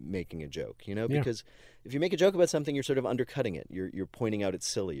making a joke, because if you make a joke about something, you're sort of undercutting it. You're pointing out it's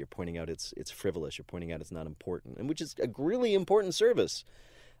silly. You're pointing out it's frivolous. You're pointing out it's not important, and which is a really important service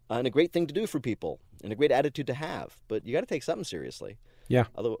and a great thing to do for people and a great attitude to have. But you got to take something seriously. Yeah.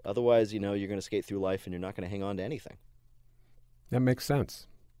 Otherwise, you're going to skate through life and you're not going to hang on to anything. That makes sense.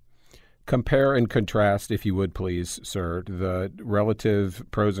 Compare and contrast, if you would please, sir, the relative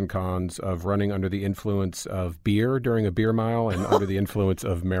pros and cons of running under the influence of beer during a beer mile and under the influence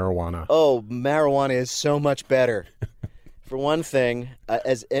of marijuana. Oh, marijuana is so much better. For one thing,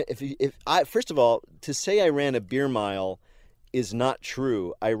 first of all, to say I ran a beer mile is not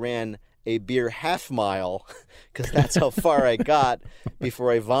true. I ran a beer half mile because that's how far I got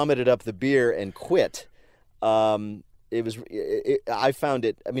before I vomited up the beer and quit. I found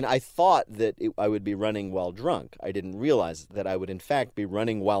it, I thought that I would be running while drunk. I didn't realize that I would, in fact, be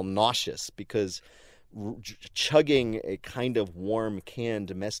running while nauseous because chugging a kind of warm canned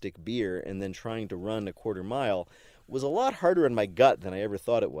domestic beer and then trying to run a quarter mile was a lot harder on my gut than I ever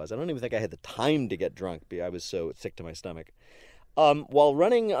thought it was. I don't even think I had the time to get drunk because I was so sick to my stomach. While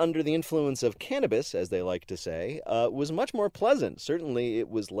running under the influence of cannabis, as they like to say, was much more pleasant. Certainly it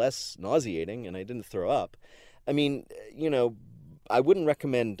was less nauseating and I didn't throw up. I wouldn't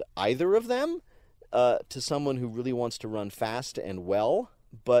recommend either of them to someone who really wants to run fast and well.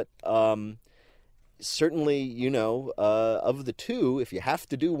 But certainly, of the two, if you have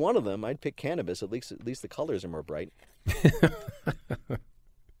to do one of them, I'd pick cannabis. At least the colors are more bright.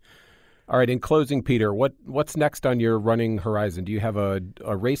 All right. In closing, Peter, what's next on your running horizon? Do you have a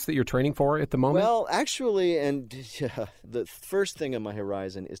race that you're training for at the moment? Well, actually, the first thing on my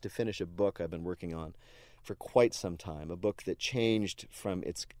horizon is to finish a book I've been working on for quite some time, a book that changed from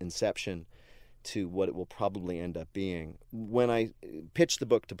its inception to what it will probably end up being. When I pitched the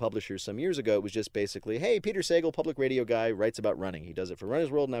book to publishers some years ago, it was just basically, hey, Peter Sagal, public radio guy, writes about running. He does it for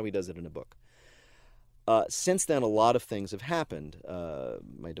Runner's World, now he does it in a book. Since then, a lot of things have happened.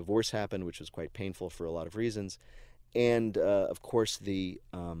 My divorce happened, which was quite painful for a lot of reasons. And, of course, the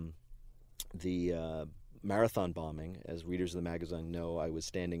marathon bombing, as readers of the magazine know, I was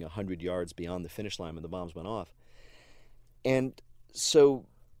standing 100 yards beyond the finish line when the bombs went off. And so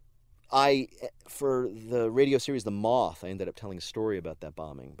for the radio series The Moth, I ended up telling a story about that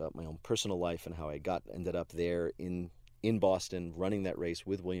bombing, about my own personal life and how I ended up there in Boston running that race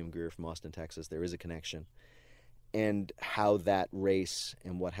with William Greer from Austin, Texas. There is a connection. And how that race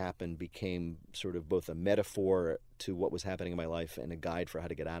and what happened became sort of both a metaphor to what was happening in my life and a guide for how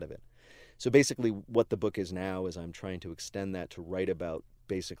to get out of it. So basically what the book is now is I'm trying to extend that to write about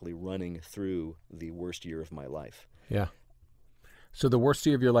basically running through the worst year of my life. Yeah. So the worst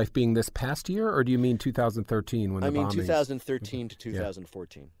year of your life being this past year, or do you mean 2013 when the bombings? I mean 2013 to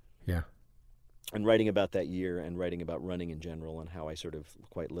 2014. Yeah. And writing about that year and writing about running in general and how I sort of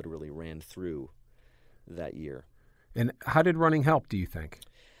quite literally ran through that year. And how did running help, do you think?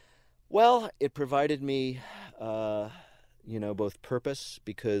 Well, it provided me both purpose,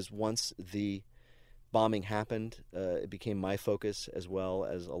 because once the bombing happened, it became my focus as well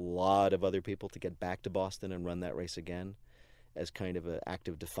as a lot of other people to get back to Boston and run that race again as kind of an act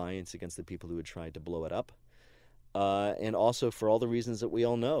of defiance against the people who had tried to blow it up. And also for all the reasons that we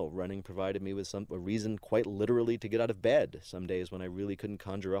all know, running provided me with a reason quite literally to get out of bed some days when I really couldn't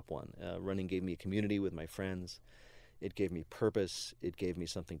conjure up one. Running gave me a community with my friends. It gave me purpose. It gave me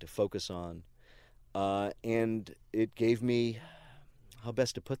something to focus on. And it gave me, how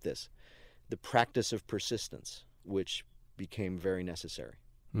best to put this, the practice of persistence, which became very necessary.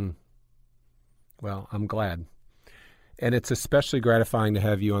 Well, I'm glad. And it's especially gratifying to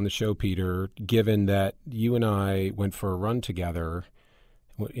have you on the show, Peter, given that you and I went for a run together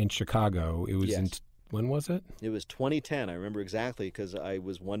in Chicago. It was when was it? It was 2010. I remember exactly because I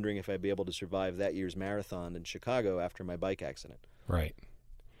was wondering if I'd be able to survive that year's marathon in Chicago after my bike accident. Right.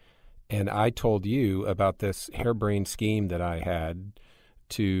 And I told you about this harebrained scheme that I had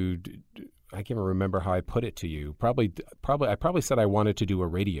to I can't even remember how I put it to you. I probably said I wanted to do a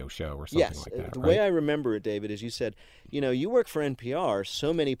radio show or something like that. The right? way I remember it, David, is you said, you work for NPR.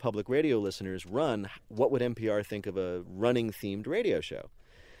 So many public radio listeners run. What would NPR think of a running-themed radio show?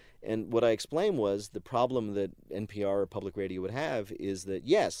 And what I explained was the problem that NPR or public radio would have is that,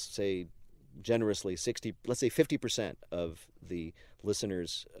 yes, say generously 60, let's say 50% of the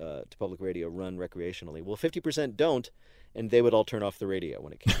listeners to public radio run recreationally. Well, 50% don't, and they would all turn off the radio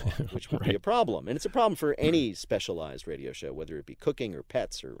when it came on, which would be a problem. And it's a problem for any specialized radio show, whether it be cooking or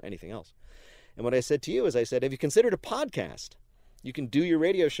pets or anything else. And what I said to you is, I said, have you considered a podcast? You can do your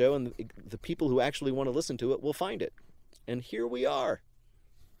radio show, and the people who actually want to listen to it will find it. And here we are.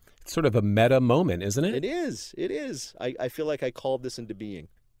 It's sort of a meta moment, isn't it? It is. It is. I feel like I called this into being.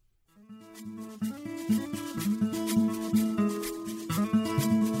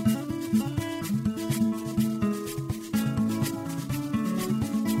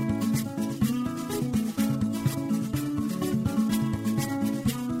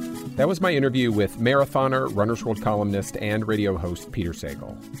 That was my interview with marathoner, Runner's World columnist, and radio host Peter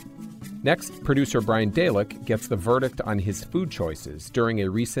Sagal. Next, producer Brian Dalek gets the verdict on his food choices during a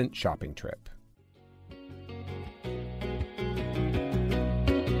recent shopping trip.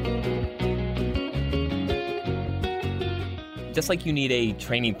 Just like you need a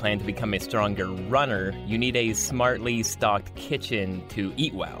training plan to become a stronger runner, you need a smartly stocked kitchen to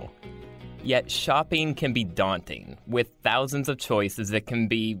eat well. Yet shopping can be daunting. With thousands of choices, it can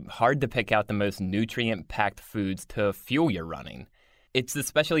be hard to pick out the most nutrient-packed foods to fuel your running. It's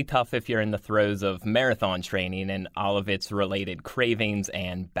especially tough if you're in the throes of marathon training and all of its related cravings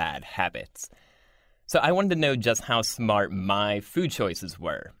and bad habits. So I wanted to know just how smart my food choices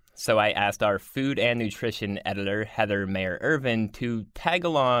were. So I asked our food and nutrition editor, Heather Mayer-Irvin, to tag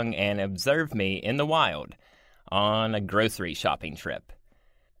along and observe me in the wild on a grocery shopping trip.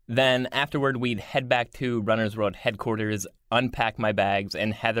 Then afterward, we'd head back to Runner's World headquarters, unpack my bags,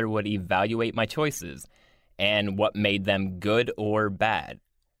 and Heather would evaluate my choices and what made them good or bad.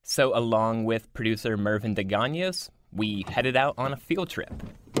 So along with producer Mervyn DeGaños, we headed out on a field trip.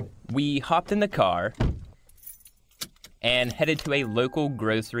 We hopped in the car and headed to a local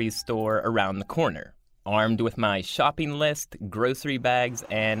grocery store around the corner. Armed with my shopping list, grocery bags,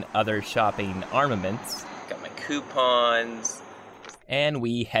 and other shopping armaments, got my coupons, and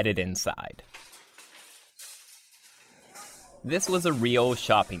we headed inside. This was a real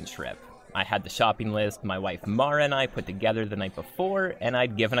shopping trip. I had the shopping list my wife Mara and I put together the night before, and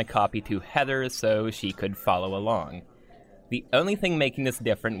I'd given a copy to Heather so she could follow along. The only thing making this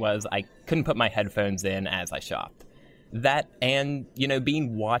different was I couldn't put my headphones in as I shopped. That and,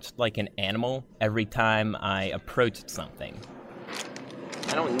 being watched like an animal every time I approached something.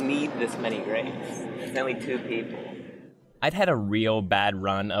 I don't need this many grapes. There's only 2 people. I'd had a real bad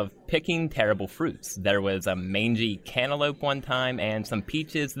run of picking terrible fruits. There was a mangy cantaloupe one time and some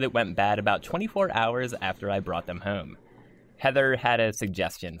peaches that went bad about 24 hours after I brought them home. Heather had a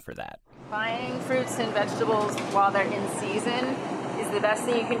suggestion for that. Buying fruits and vegetables while they're in season is the best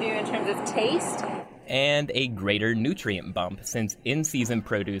thing you can do in terms of taste. And a greater nutrient bump, since in-season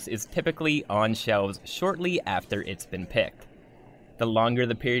produce is typically on shelves shortly after it's been picked. The longer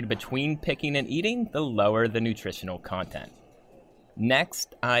the period between picking and eating, the lower the nutritional content.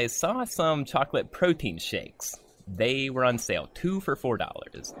 Next, I saw some chocolate protein shakes. They were on sale, 2 for $4.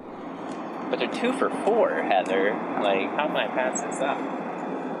 But they're 2 for $4, Heather. How am I pass this up?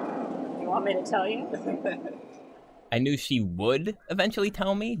 You want me to tell you? I knew she would eventually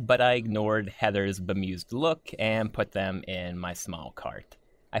tell me, but I ignored Heather's bemused look and put them in my small cart.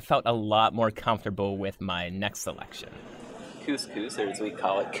 I felt a lot more comfortable with my next selection. Couscous, or as we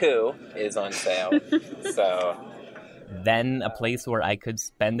call it, coup, is on sale. So then a place where I could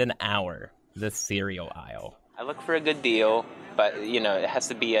spend an hour, the cereal aisle. I look for a good deal, but, it has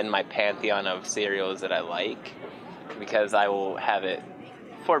to be in my pantheon of cereals that I like, because I will have it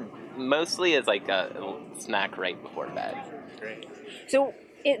for mostly as a snack right before bed. Great. So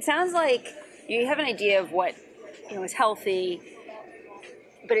it sounds like you have an idea of what, is healthy,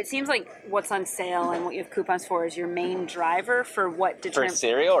 but it seems like what's on sale and what you have coupons for is your main driver for what determines... For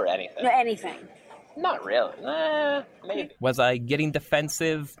cereal or anything? No, anything. Not really. Maybe. Was I getting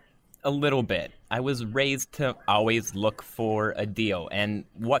defensive? A little bit. I was raised to always look for a deal, and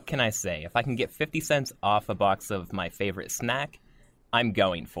what can I say? If I can get 50 cents off a box of my favorite snack, I'm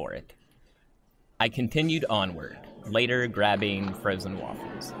going for it. I continued onward, later grabbing frozen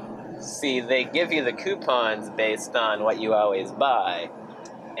waffles. See, they give you the coupons based on what you always buy.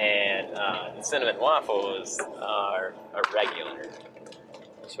 And the cinnamon waffles are a regular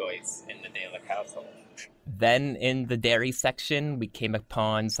choice in the Dalek household. Then in the dairy section, we came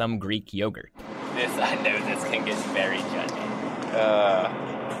upon some Greek yogurt. I know this can get very judgy.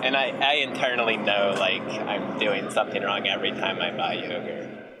 And I internally know, like, I'm doing something wrong every time I buy yogurt.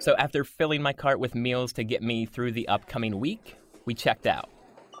 So after filling my cart with meals to get me through the upcoming week, we checked out.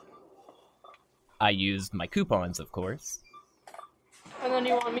 I used my coupons, of course. And then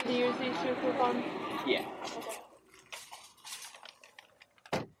you want me to use these 2 coupons? Yeah.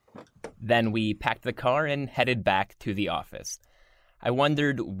 Then we packed the car and headed back to the office. I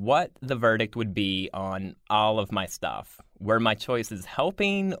wondered what the verdict would be on all of my stuff. Were my choices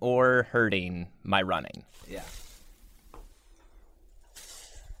helping or hurting my running? Yeah.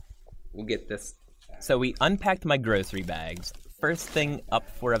 We'll get this. So we unpacked my grocery bags. First thing up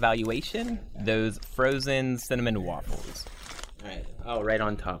for evaluation, those frozen cinnamon waffles. All right. Oh, right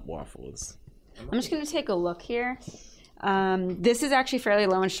on top waffles. I'm just going to take a look here. This is actually fairly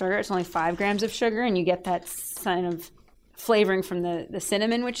low in sugar. It's only 5 grams of sugar, and you get that kind of flavoring from the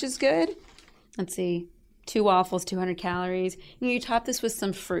cinnamon, which is good. Let's see. 2 waffles, 200 calories. You top this with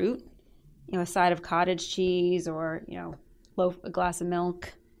some fruit, a side of cottage cheese or, a glass of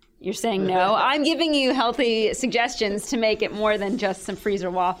milk. You're saying no. I'm giving you healthy suggestions to make it more than just some freezer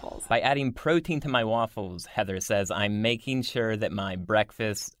waffles. By adding protein to my waffles, Heather says I'm making sure that my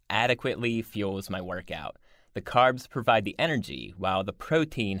breakfast adequately fuels my workout. The carbs provide the energy, while the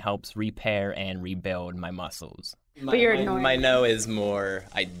protein helps repair and rebuild my muscles. But you're ignoring my no is more,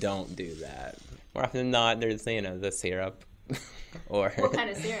 I don't do that. More often than not, there's, the syrup. Or What kind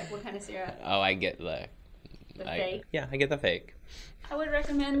of syrup? Oh, I get the fake? Yeah, I get the fake. I would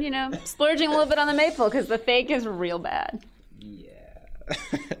recommend, splurging a little bit on the maple because the fake is real bad. Yeah.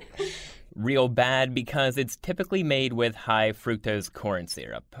 Real bad because it's typically made with high fructose corn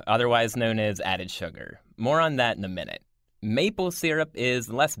syrup, otherwise known as added sugar. More on that in a minute. Maple syrup is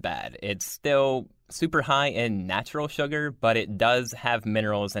less bad. It's still super high in natural sugar, but it does have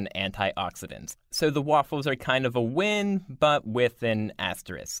minerals and antioxidants. So the waffles are kind of a win, but with an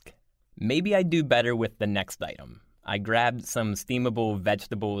asterisk. Maybe I do better with the next item. I grabbed some steamable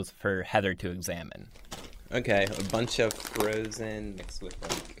vegetables for Heather to examine. Okay, a bunch of frozen mixed with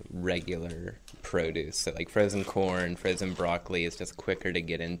regular produce. So frozen corn, frozen broccoli is just quicker to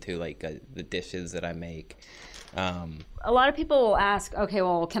get into the dishes that I make. A lot of people will ask, okay,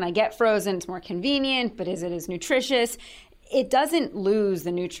 well, can I get frozen? It's more convenient, but is it as nutritious? It doesn't lose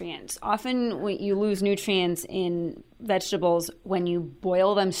the nutrients. Often you lose nutrients in vegetables when you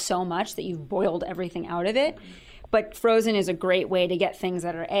boil them so much that you've boiled everything out of it. But frozen is a great way to get things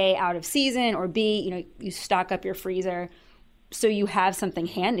that are A, out of season, or B, you stock up your freezer so you have something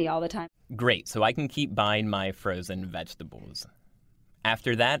handy all the time. Great, so I can keep buying my frozen vegetables.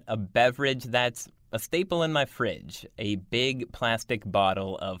 After that, a beverage that's a staple in my fridge, a big plastic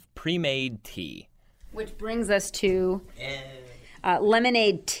bottle of pre-made tea. Which brings us to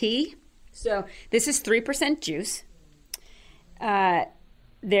lemonade tea. So this is 3% juice.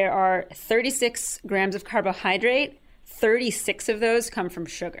 There are 36 grams of carbohydrate. 36 of those come from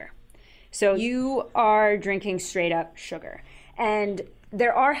sugar. So you are drinking straight up sugar. And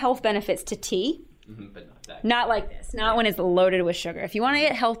there are health benefits to tea. But not that. Not like this. Not when it's loaded with sugar. If you want to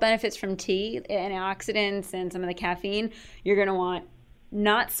get health benefits from tea, antioxidants and some of the caffeine, you're going to want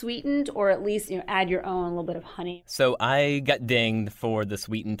not sweetened, or at least add your own, a little bit of honey. So I got dinged for the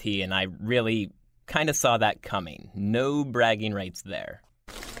sweetened tea, and I really kind of saw that coming. No bragging rights there.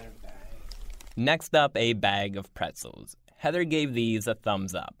 Next up, a bag of pretzels. Heather gave these a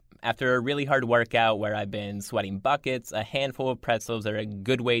thumbs up. After a really hard workout where I've been sweating buckets, a handful of pretzels are a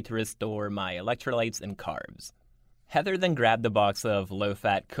good way to restore my electrolytes and carbs. Heather then grabbed a box of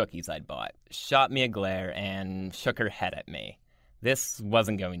low-fat cookies I'd bought, shot me a glare, and shook her head at me. This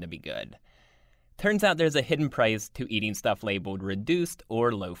wasn't going to be good. Turns out there's a hidden price to eating stuff labeled reduced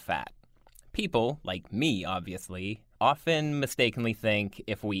or low-fat. People, like me obviously, often mistakenly think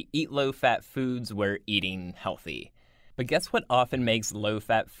if we eat low-fat foods, we're eating healthy. But guess what often makes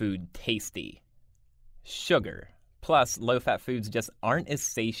low-fat food tasty? Sugar. Plus, low-fat foods just aren't as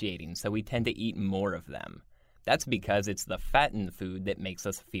satiating, so we tend to eat more of them. That's because it's the fat in the food that makes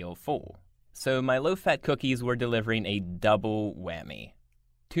us feel full. So my low-fat cookies were delivering a double whammy.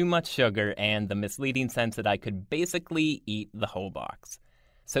 Too much sugar and the misleading sense that I could basically eat the whole box.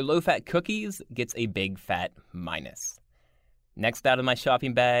 So low-fat cookies gets a big fat minus. Next out of my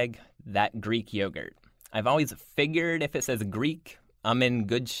shopping bag, that Greek yogurt. I've always figured if it says Greek, I'm in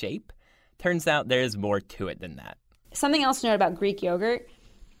good shape. Turns out there's more to it than that. Something else to note about Greek yogurt,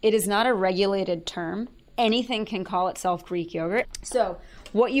 it is not a regulated term. Anything can call itself Greek yogurt. So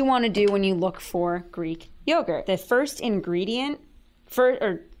what you want to do when you look for Greek yogurt, the first ingredient,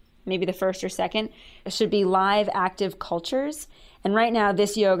 maybe the first or second. It should be live active cultures. And right now,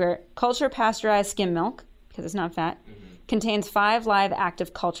 this yogurt, culture pasteurized skim milk, because it's not fat, contains 5 live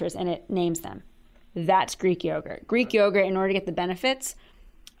active cultures, and it names them. That's Greek yogurt. Greek yogurt, in order to get the benefits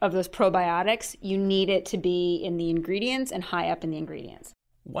of those probiotics, you need it to be in the ingredients and high up in the ingredients.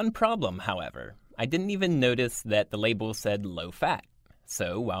 One problem, however, I didn't even notice that the label said low fat.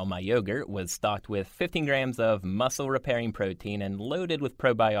 So while my yogurt was stocked with 15 grams of muscle-repairing protein and loaded with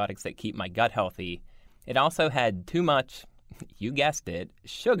probiotics that keep my gut healthy, it also had too much, you guessed it,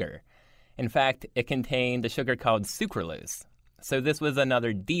 sugar. In fact, it contained a sugar called sucralose. So this was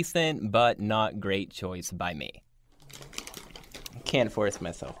another decent but not great choice by me. Can't force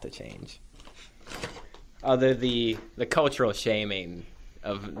myself to change. Although the cultural shaming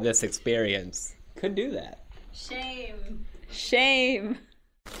of this experience could do that. Shame.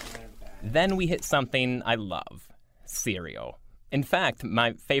 Then we hit something I love, cereal. In fact,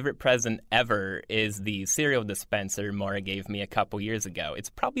 my favorite present ever is the cereal dispenser Maura gave me a couple years ago. It's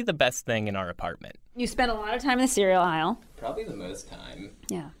probably the best thing in our apartment. You spent a lot of time in the cereal aisle. Probably the most time.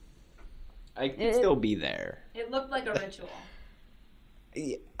 Yeah. I could still be there. It looked like a ritual.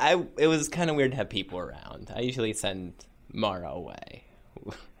 It was kind of weird to have people around. I usually send Maura away.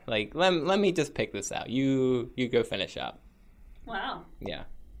 Like, let me just pick this out. You go finish up. Wow. Yeah.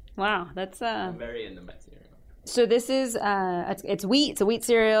 Wow, that's I'm very into my cereal. So this is it's wheat. It's a wheat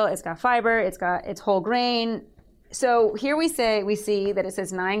cereal. It's got fiber. It's whole grain. So here we see that it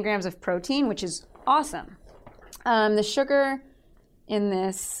says 9 grams of protein, which is awesome. The sugar in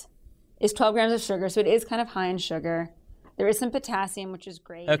this is 12 grams of sugar, so it is kind of high in sugar. There is some potassium, which is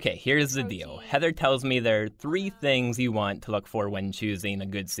great. Okay, here's the deal. Heather tells me there are 3 things you want to look for when choosing a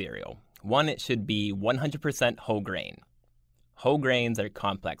good cereal. 1, it should be 100% whole grain. Whole grains are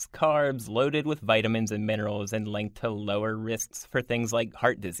complex carbs loaded with vitamins and minerals and linked to lower risks for things like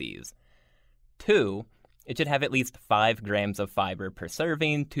heart disease. 2, it should have at least 5 grams of fiber per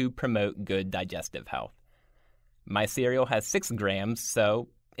serving to promote good digestive health. My cereal has 6 grams, so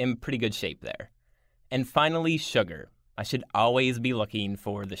in pretty good shape there. And finally, sugar. I should always be looking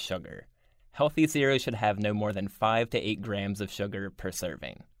for the sugar. Healthy cereals should have no more than 5 to 8 grams of sugar per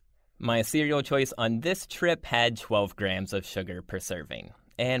serving. My cereal choice on this trip had 12 grams of sugar per serving,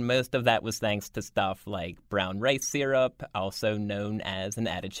 and most of that was thanks to stuff like brown rice syrup, also known as an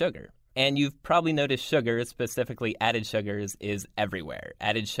added sugar. And you've probably noticed sugar, specifically added sugars, is everywhere.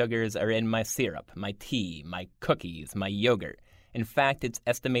 Added sugars are in my syrup, my tea, my cookies, my yogurt. In fact, it's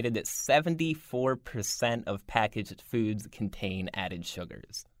estimated that 74% of packaged foods contain added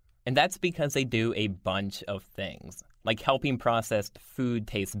sugars. And that's because they do a bunch of things, like helping processed food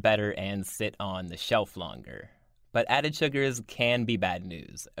taste better and sit on the shelf longer. But added sugars can be bad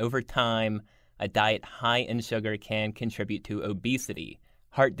news. Over time, a diet high in sugar can contribute to obesity,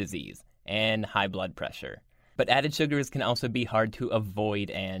 heart disease, and high blood pressure. But added sugars can also be hard to avoid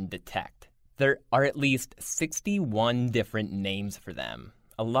and detect. There are at least 61 different names for them.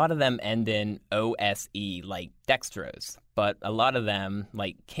 A lot of them end in OSE, like dextrose, but a lot of them,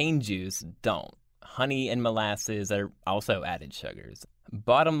 like cane juice, don't. Honey and molasses are also added sugars.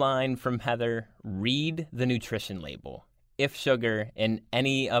 Bottom line from Heather, read the nutrition label. If sugar in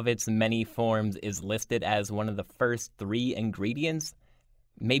any of its many forms is listed as one of the first 3 ingredients,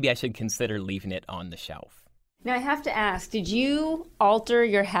 maybe I should consider leaving it on the shelf. Now I have to ask, did you alter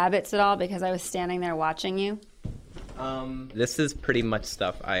your habits at all because I was standing there watching you? This is pretty much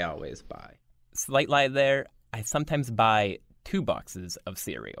stuff I always buy. Slight lie there, I sometimes buy 2 boxes of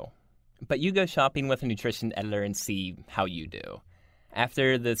cereal. But you go shopping with a nutrition editor and see how you do.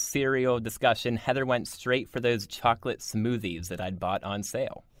 After the cereal discussion, Heather went straight for those chocolate smoothies that I'd bought on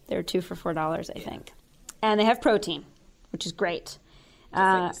sale. They were 2 for $4, I think. And they have protein, which is great. Just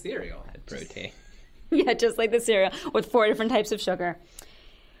like the cereal had protein. Yeah, just like the cereal with 4 different types of sugar.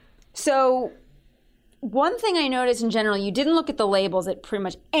 So one thing I noticed in general, you didn't look at the labels at pretty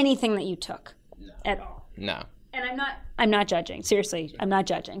much anything that you took at all. No. And I'm not judging. Seriously, I'm not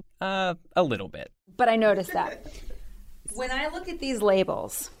judging. A little bit. But I noticed that. When I look at these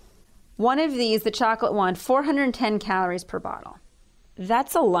labels, one of these, the chocolate one, 410 calories per bottle.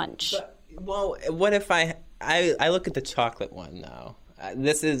 That's a lunch. Well, what if I look at the chocolate one, though?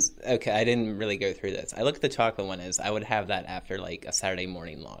 This is, okay, I didn't really go through this. I look at the chocolate one as I would have that after, like, a Saturday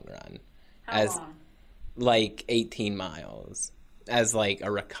morning long run. How long? Like, 18 miles. As, like,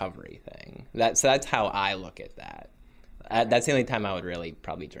 a recovery thing. So that's how I look at that. That's the only time I would really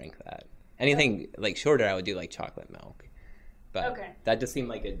probably drink that. Anything, like, shorter, I would do, like, chocolate milk. But that just seemed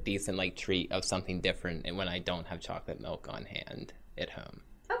like a decent, like, treat of something different when I don't have chocolate milk on hand at home.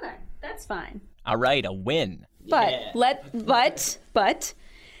 Okay, that's fine. All right, a win. But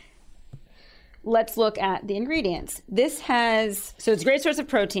let's look at the ingredients. This has, so it's a great source of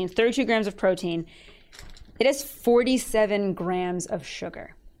protein, 32 grams of protein. It has 47 grams of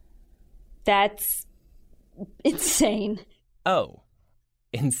sugar. That's insane. Oh,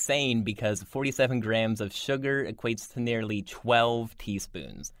 insane, because 47 grams of sugar equates to nearly 12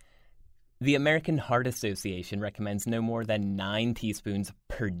 teaspoons. The American Heart Association recommends no more than 9 teaspoons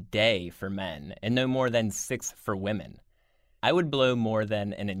per day for men and no more than 6 for women. I would blow more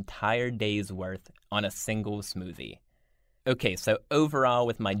than an entire day's worth on a single smoothie. Okay, so overall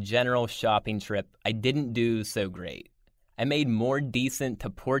with my general shopping trip, I didn't do so great. I made more decent to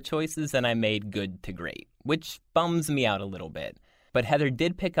poor choices than I made good to great, which bums me out a little bit. But Heather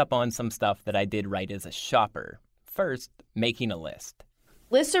did pick up on some stuff that I did right as a shopper. First, making a list.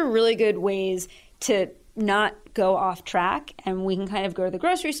 Lists are really good ways to not go off track, and we can kind of go to the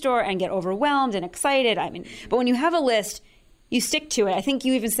grocery store and get overwhelmed and excited. But when you have a list, you stick to it. I think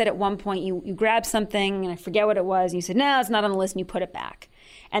you even said at one point you grabbed something, and I forget what it was, and you said, no, it's not on the list, and you put it back.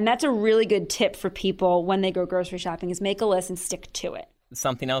 And that's a really good tip for people when they go grocery shopping, is make a list and stick to it.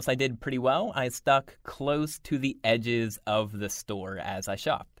 Something else I did pretty well, I stuck close to the edges of the store as I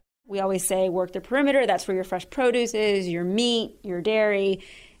shopped. We always say work the perimeter. That's where your fresh produce is, your meat, your dairy,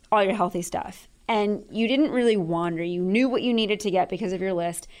 all your healthy stuff. And you didn't really wander. You knew what you needed to get because of your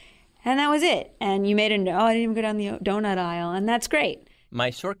list. And that was it. And you made I didn't even go down the donut aisle. And that's great. My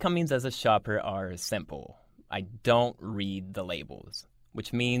shortcomings as a shopper are simple. I don't read the labels,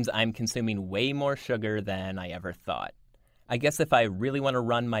 which means I'm consuming way more sugar than I ever thought. I guess if I really want to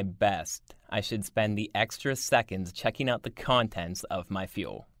run my best, I should spend the extra seconds checking out the contents of my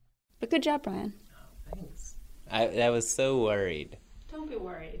fuel. But good job, Brian. Oh, thanks. I was so worried. Don't be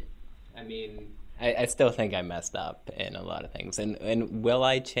worried. I still think I messed up in a lot of things. And will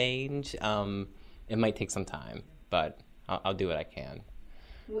I change? It might take some time, but I'll do what I can.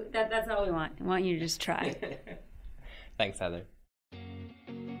 That's all we want. We want you to just try. Thanks, Heather.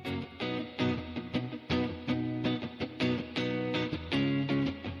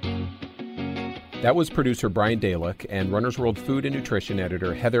 That was producer Brian Dalek and Runner's World food and nutrition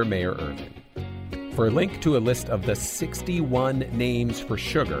editor Heather Mayer Irvin. For a link to a list of the 61 names for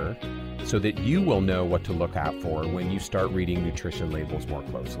sugar, so that you will know what to look out for when you start reading nutrition labels more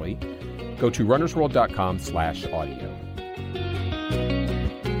closely, go to runnersworld.com/audio.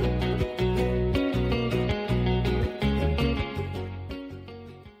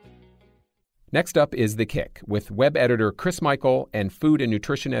 Next up is The Kick with web editor Chris Michael and food and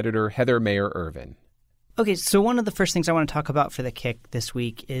nutrition editor Heather Mayer Irvin. Okay, so one of the first things I want to talk about for The Kick this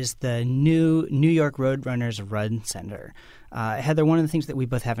week is the new New York Roadrunners Run Center. Heather, one of the things that we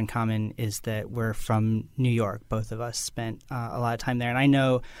both have in common is that we're from New York. Both of us spent a lot of time there. And I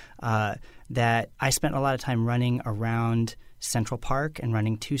know that I spent a lot of time running around Central Park and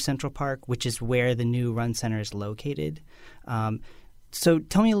running to Central Park, which is where the new Run Center is located. So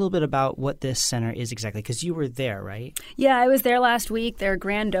tell me a little bit about what this center is exactly, because you were there, right? Yeah, I was there last week, their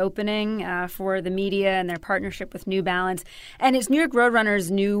grand opening for the media and their partnership with New Balance. And it's New York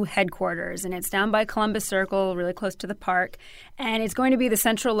Roadrunners' new headquarters, and it's down by Columbus Circle, really close to the park. And it's going to be the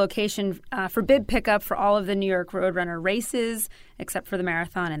central location for bib pickup for all of the New York Roadrunner races, except for the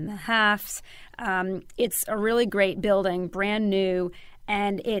marathon and the halves. It's a really great building, brand new,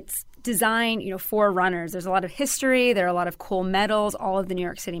 and it's designed, for runners. There's a lot of history. There are a lot of cool medals, all of the New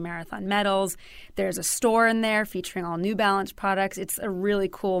York City Marathon medals. There's a store in there featuring all New Balance products. It's a really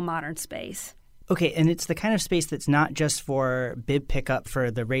cool modern space. Okay, and it's the kind of space that's not just for bib pickup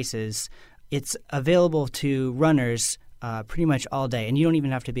for the races. It's available to runners pretty much all day, and you don't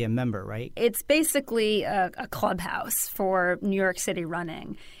even have to be a member, right? It's basically a clubhouse for New York City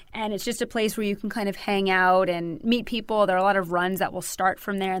running. And it's just a place where you can kind of hang out and meet people. There are a lot of runs that will start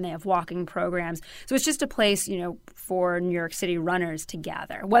from there, and they have walking programs. So it's just a place, for New York City runners to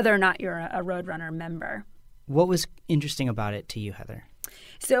gather, whether or not you're a Roadrunner member. What was interesting about it to you, Heather?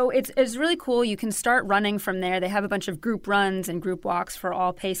 So it's really cool. You can start running from there. They have a bunch of group runs and group walks for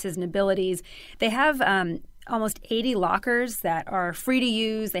all paces and abilities. They have almost 80 lockers that are free to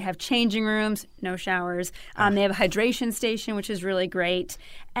use. They have changing rooms, no showers. They have a hydration station, which is really great.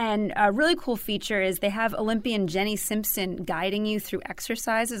 And a really cool feature is they have Olympian Jenny Simpson guiding you through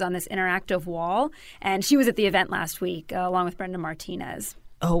exercises on this interactive wall. And she was at the event last week along with Brenda Martinez.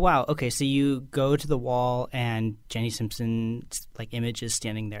 Oh, wow. Okay, so you go to the wall and Jenny Simpson's image is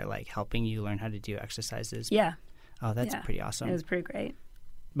standing there helping you learn how to do exercises. Yeah. Oh, that's pretty awesome. It was pretty great.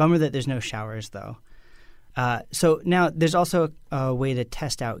 Bummer that there's no showers, though. So now there's also a way to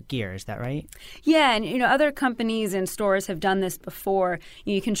test out gear. Is that right? Yeah, and other companies and stores have done this before.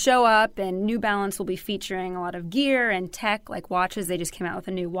 You can show up, and New Balance will be featuring a lot of gear and tech, like watches. They just came out with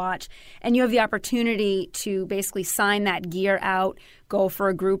a new watch, and you have the opportunity to basically sign that gear out, go for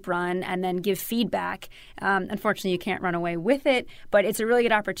a group run, and then give feedback. Unfortunately, you can't run away with it, but it's a really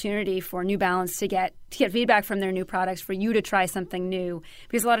good opportunity for New Balance to get feedback from their new products, for you to try something new,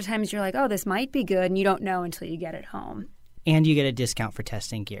 because a lot of times you're like, oh, this might be good, and you don't know until you get it home. And you get a discount for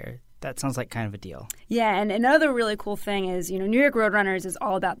testing gear. That sounds like kind of a deal. Yeah, and another really cool thing is, New York Roadrunners is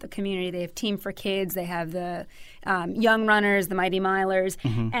all about the community. They have Team for Kids. They have the Young Runners, the Mighty Milers.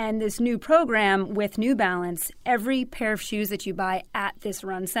 And this new program with New Balance, every pair of shoes that you buy at this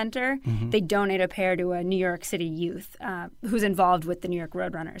run center, they donate a pair to a New York City youth who's involved with the New York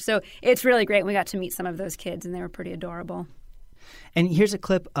Roadrunners. So it's really great. We got to meet some of those kids, and they were pretty adorable. And here's a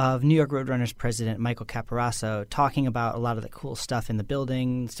clip of New York Roadrunners president Michael Caparasso talking about a lot of the cool stuff in the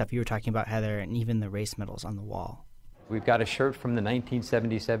building, stuff you were talking about, Heather, and even the race medals on the wall. We've got a shirt from the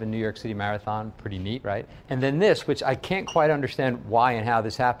 1977 New York City Marathon, pretty neat, right? And then this, which I can't quite understand why and how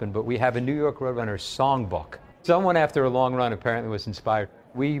this happened, but we have a New York Roadrunners songbook. Someone after a long run apparently was inspired.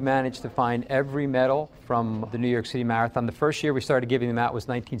 We managed to find every medal from the New York City Marathon. The first year we started giving them out was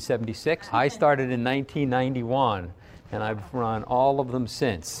 1976. I started in 1991. And I've run all of them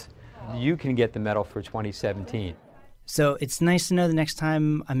since. You can get the medal for 2017. So it's nice to know the next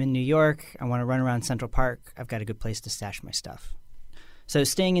time I'm in New York, I want to run around Central Park, I've got a good place to stash my stuff. So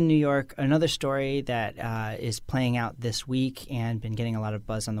staying in New York, another story that is playing out this week and been getting a lot of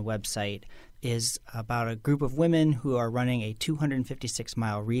buzz on the website is about a group of women who are running a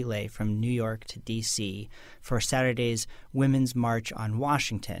 256-mile relay from New York to D.C. for Saturday's Women's March on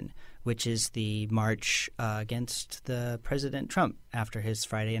Washington, which is the march against the President Trump after his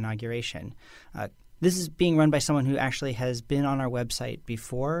Friday inauguration. This is being run by someone who actually has been on our website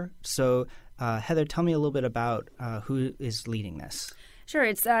before. So, Heather, tell me a little bit about who is leading this. Sure.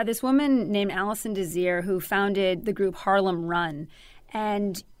 It's this woman named Allison Desir who founded the group Harlem Run.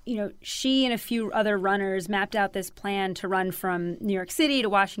 And she and a few other runners mapped out this plan to run from New York City to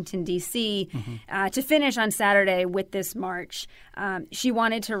Washington, D.C., to finish on Saturday with this march. She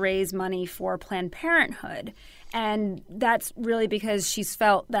wanted to raise money for Planned Parenthood. And that's really because she's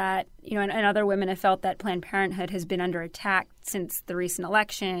felt that, and other women have felt that Planned Parenthood has been under attack since the recent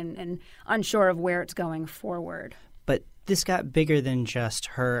election and unsure of where it's going forward. But this got bigger than just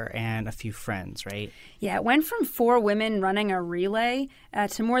her and a few friends, right? Yeah, it went from 4 women running a relay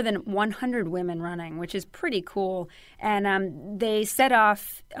to more than 100 women running, which is pretty cool. And they set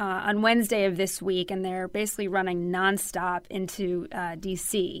off on Wednesday of this week, and they're basically running nonstop into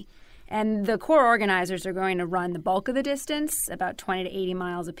D.C. And the core organizers are going to run the bulk of the distance, about 20 to 80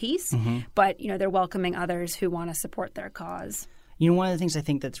 miles apiece. But, they're welcoming others who want to support their cause. One of the things I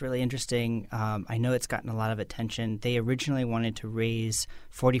think that's really interesting, I know it's gotten a lot of attention. They originally wanted to raise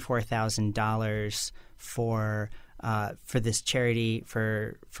 $44,000 for this charity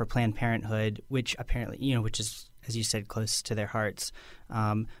for Planned Parenthood, which apparently, which is, as you said, close to their hearts.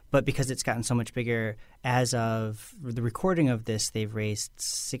 But because it's gotten so much bigger, as of the recording of this, they've raised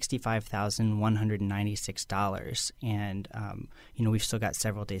 $65,196, and we've still got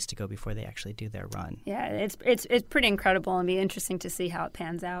several days to go before they actually do their run. Yeah, it's pretty incredible, and be interesting to see how it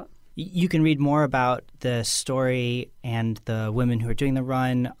pans out. You can read more about the story and the women who are doing the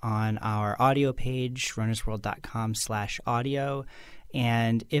run on our audio page, runnersworld.com/audio.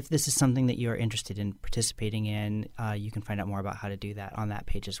 And if this is something that you're interested in participating in, you can find out more about how to do that on that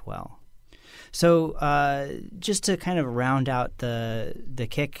page as well. So just to kind of round out the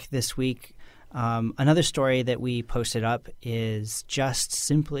kick this week, another story that we posted up is just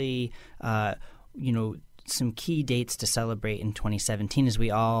simply, some key dates to celebrate in 2017 as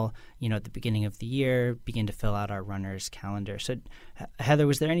we all, at the beginning of the year, begin to fill out our runner's calendar. So, Heather,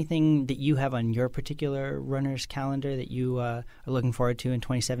 was there anything that you have on your particular runner's calendar that you are looking forward to in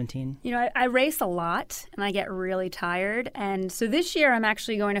 2017? I race a lot and I get really tired. And so this year I'm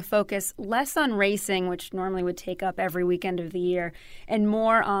actually going to focus less on racing, which normally would take up every weekend of the year, and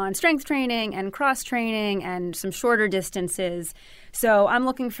more on strength training and cross training and some shorter distances. So I'm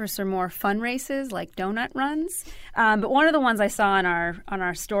looking for some more fun races like donut runs. But one of the ones I saw on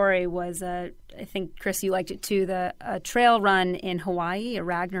our story was, I think, Chris, you liked it too, the trail run in Hawaii, a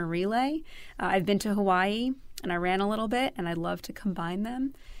Ragnar relay. I've been to Hawaii and I ran a little bit, and I'd love to combine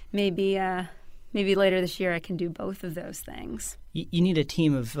them. Maybe later this year I can do both of those things. You need a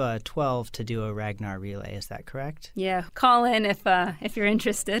team of 12 to do a Ragnar relay. Is that correct? Yeah, call in if you're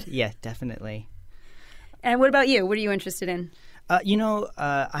interested. Yeah, definitely. And what about you? What are you interested in?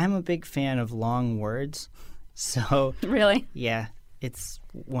 I'm a big fan of long words. So Really? yeah, it's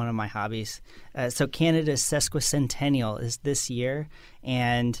one of my hobbies. So Canada's sesquicentennial is this year,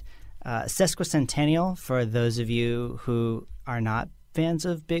 and sesquicentennial, for those of you who are not fans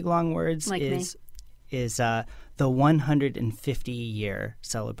of big long words, Like is the 150-year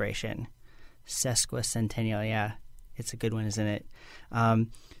celebration. Sesquicentennial, yeah, it's a good one, isn't it?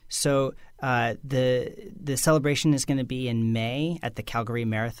 So the celebration is going to be in May at the Calgary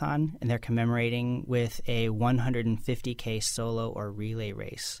Marathon, and they're commemorating with a 150K solo or relay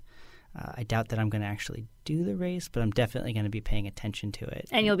race. I doubt that I'm going to actually do the race, but I'm definitely going to be paying attention to it.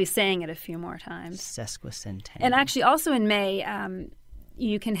 And you'll be saying it a few more times. Sesquicentennial. And actually, also in May,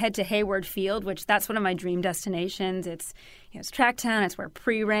 you can head to Hayward Field, which that's one of my dream destinations. It's track town. It's where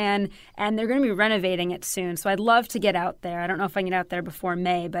Pre ran, and they're going to be renovating it soon. So I'd love to get out there. I don't know if I can get out there before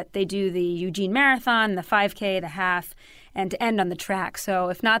May, but they do the Eugene Marathon, the 5K, the half, and to end on the track. So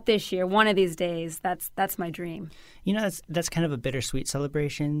if not this year, one of these days, that's my dream. You know, that's kind of a bittersweet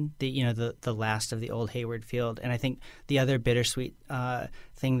celebration, the last of the old Hayward Field. And I think the other bittersweet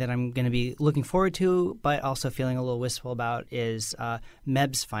thing that I'm going to be looking forward to, but also feeling a little wistful about, is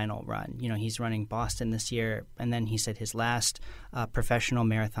Meb's final run. He's running Boston this year, and then he said his last professional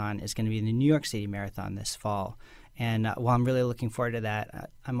marathon is going to be the New York City Marathon this fall. And while I'm really looking forward to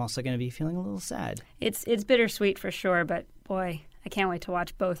that, I'm also going to be feeling a little sad. It's bittersweet for sure, but boy, I can't wait to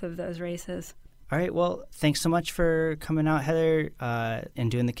watch both of those races. All right, well, thanks so much for coming out, Heather,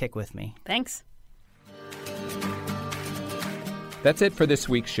 and doing the kick with me. Thanks. That's it for this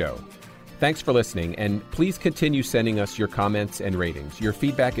week's show. Thanks for listening, and please continue sending us your comments and ratings. Your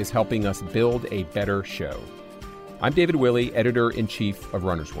feedback is helping us build a better show. I'm David Willey, Editor-in-Chief of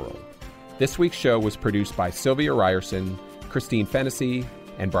Runner's World. This week's show was produced by Sylvia Ryerson, Christine Fennessy,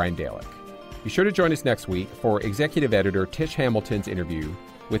 and Brian Dalek. Be sure to join us next week for Executive Editor Tish Hamilton's interview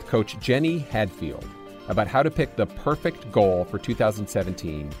with Coach Jenny Hadfield about how to pick the perfect goal for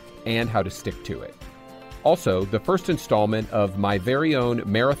 2017 and how to stick to it. Also, the first installment of my very own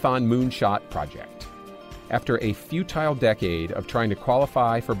Marathon Moonshot project. After a futile decade of trying to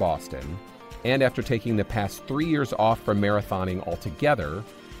qualify for Boston, and after taking the past 3 years off from marathoning altogether,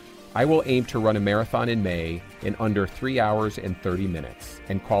 I will aim to run a marathon in May in under 3 hours and 30 minutes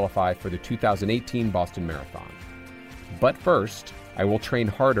and qualify for the 2018 Boston Marathon. But first, I will train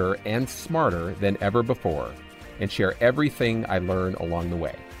harder and smarter than ever before and share everything I learn along the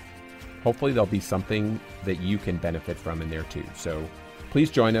way. Hopefully there'll be something that you can benefit from in there too. So please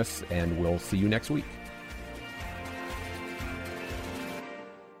join us, and we'll see you next week.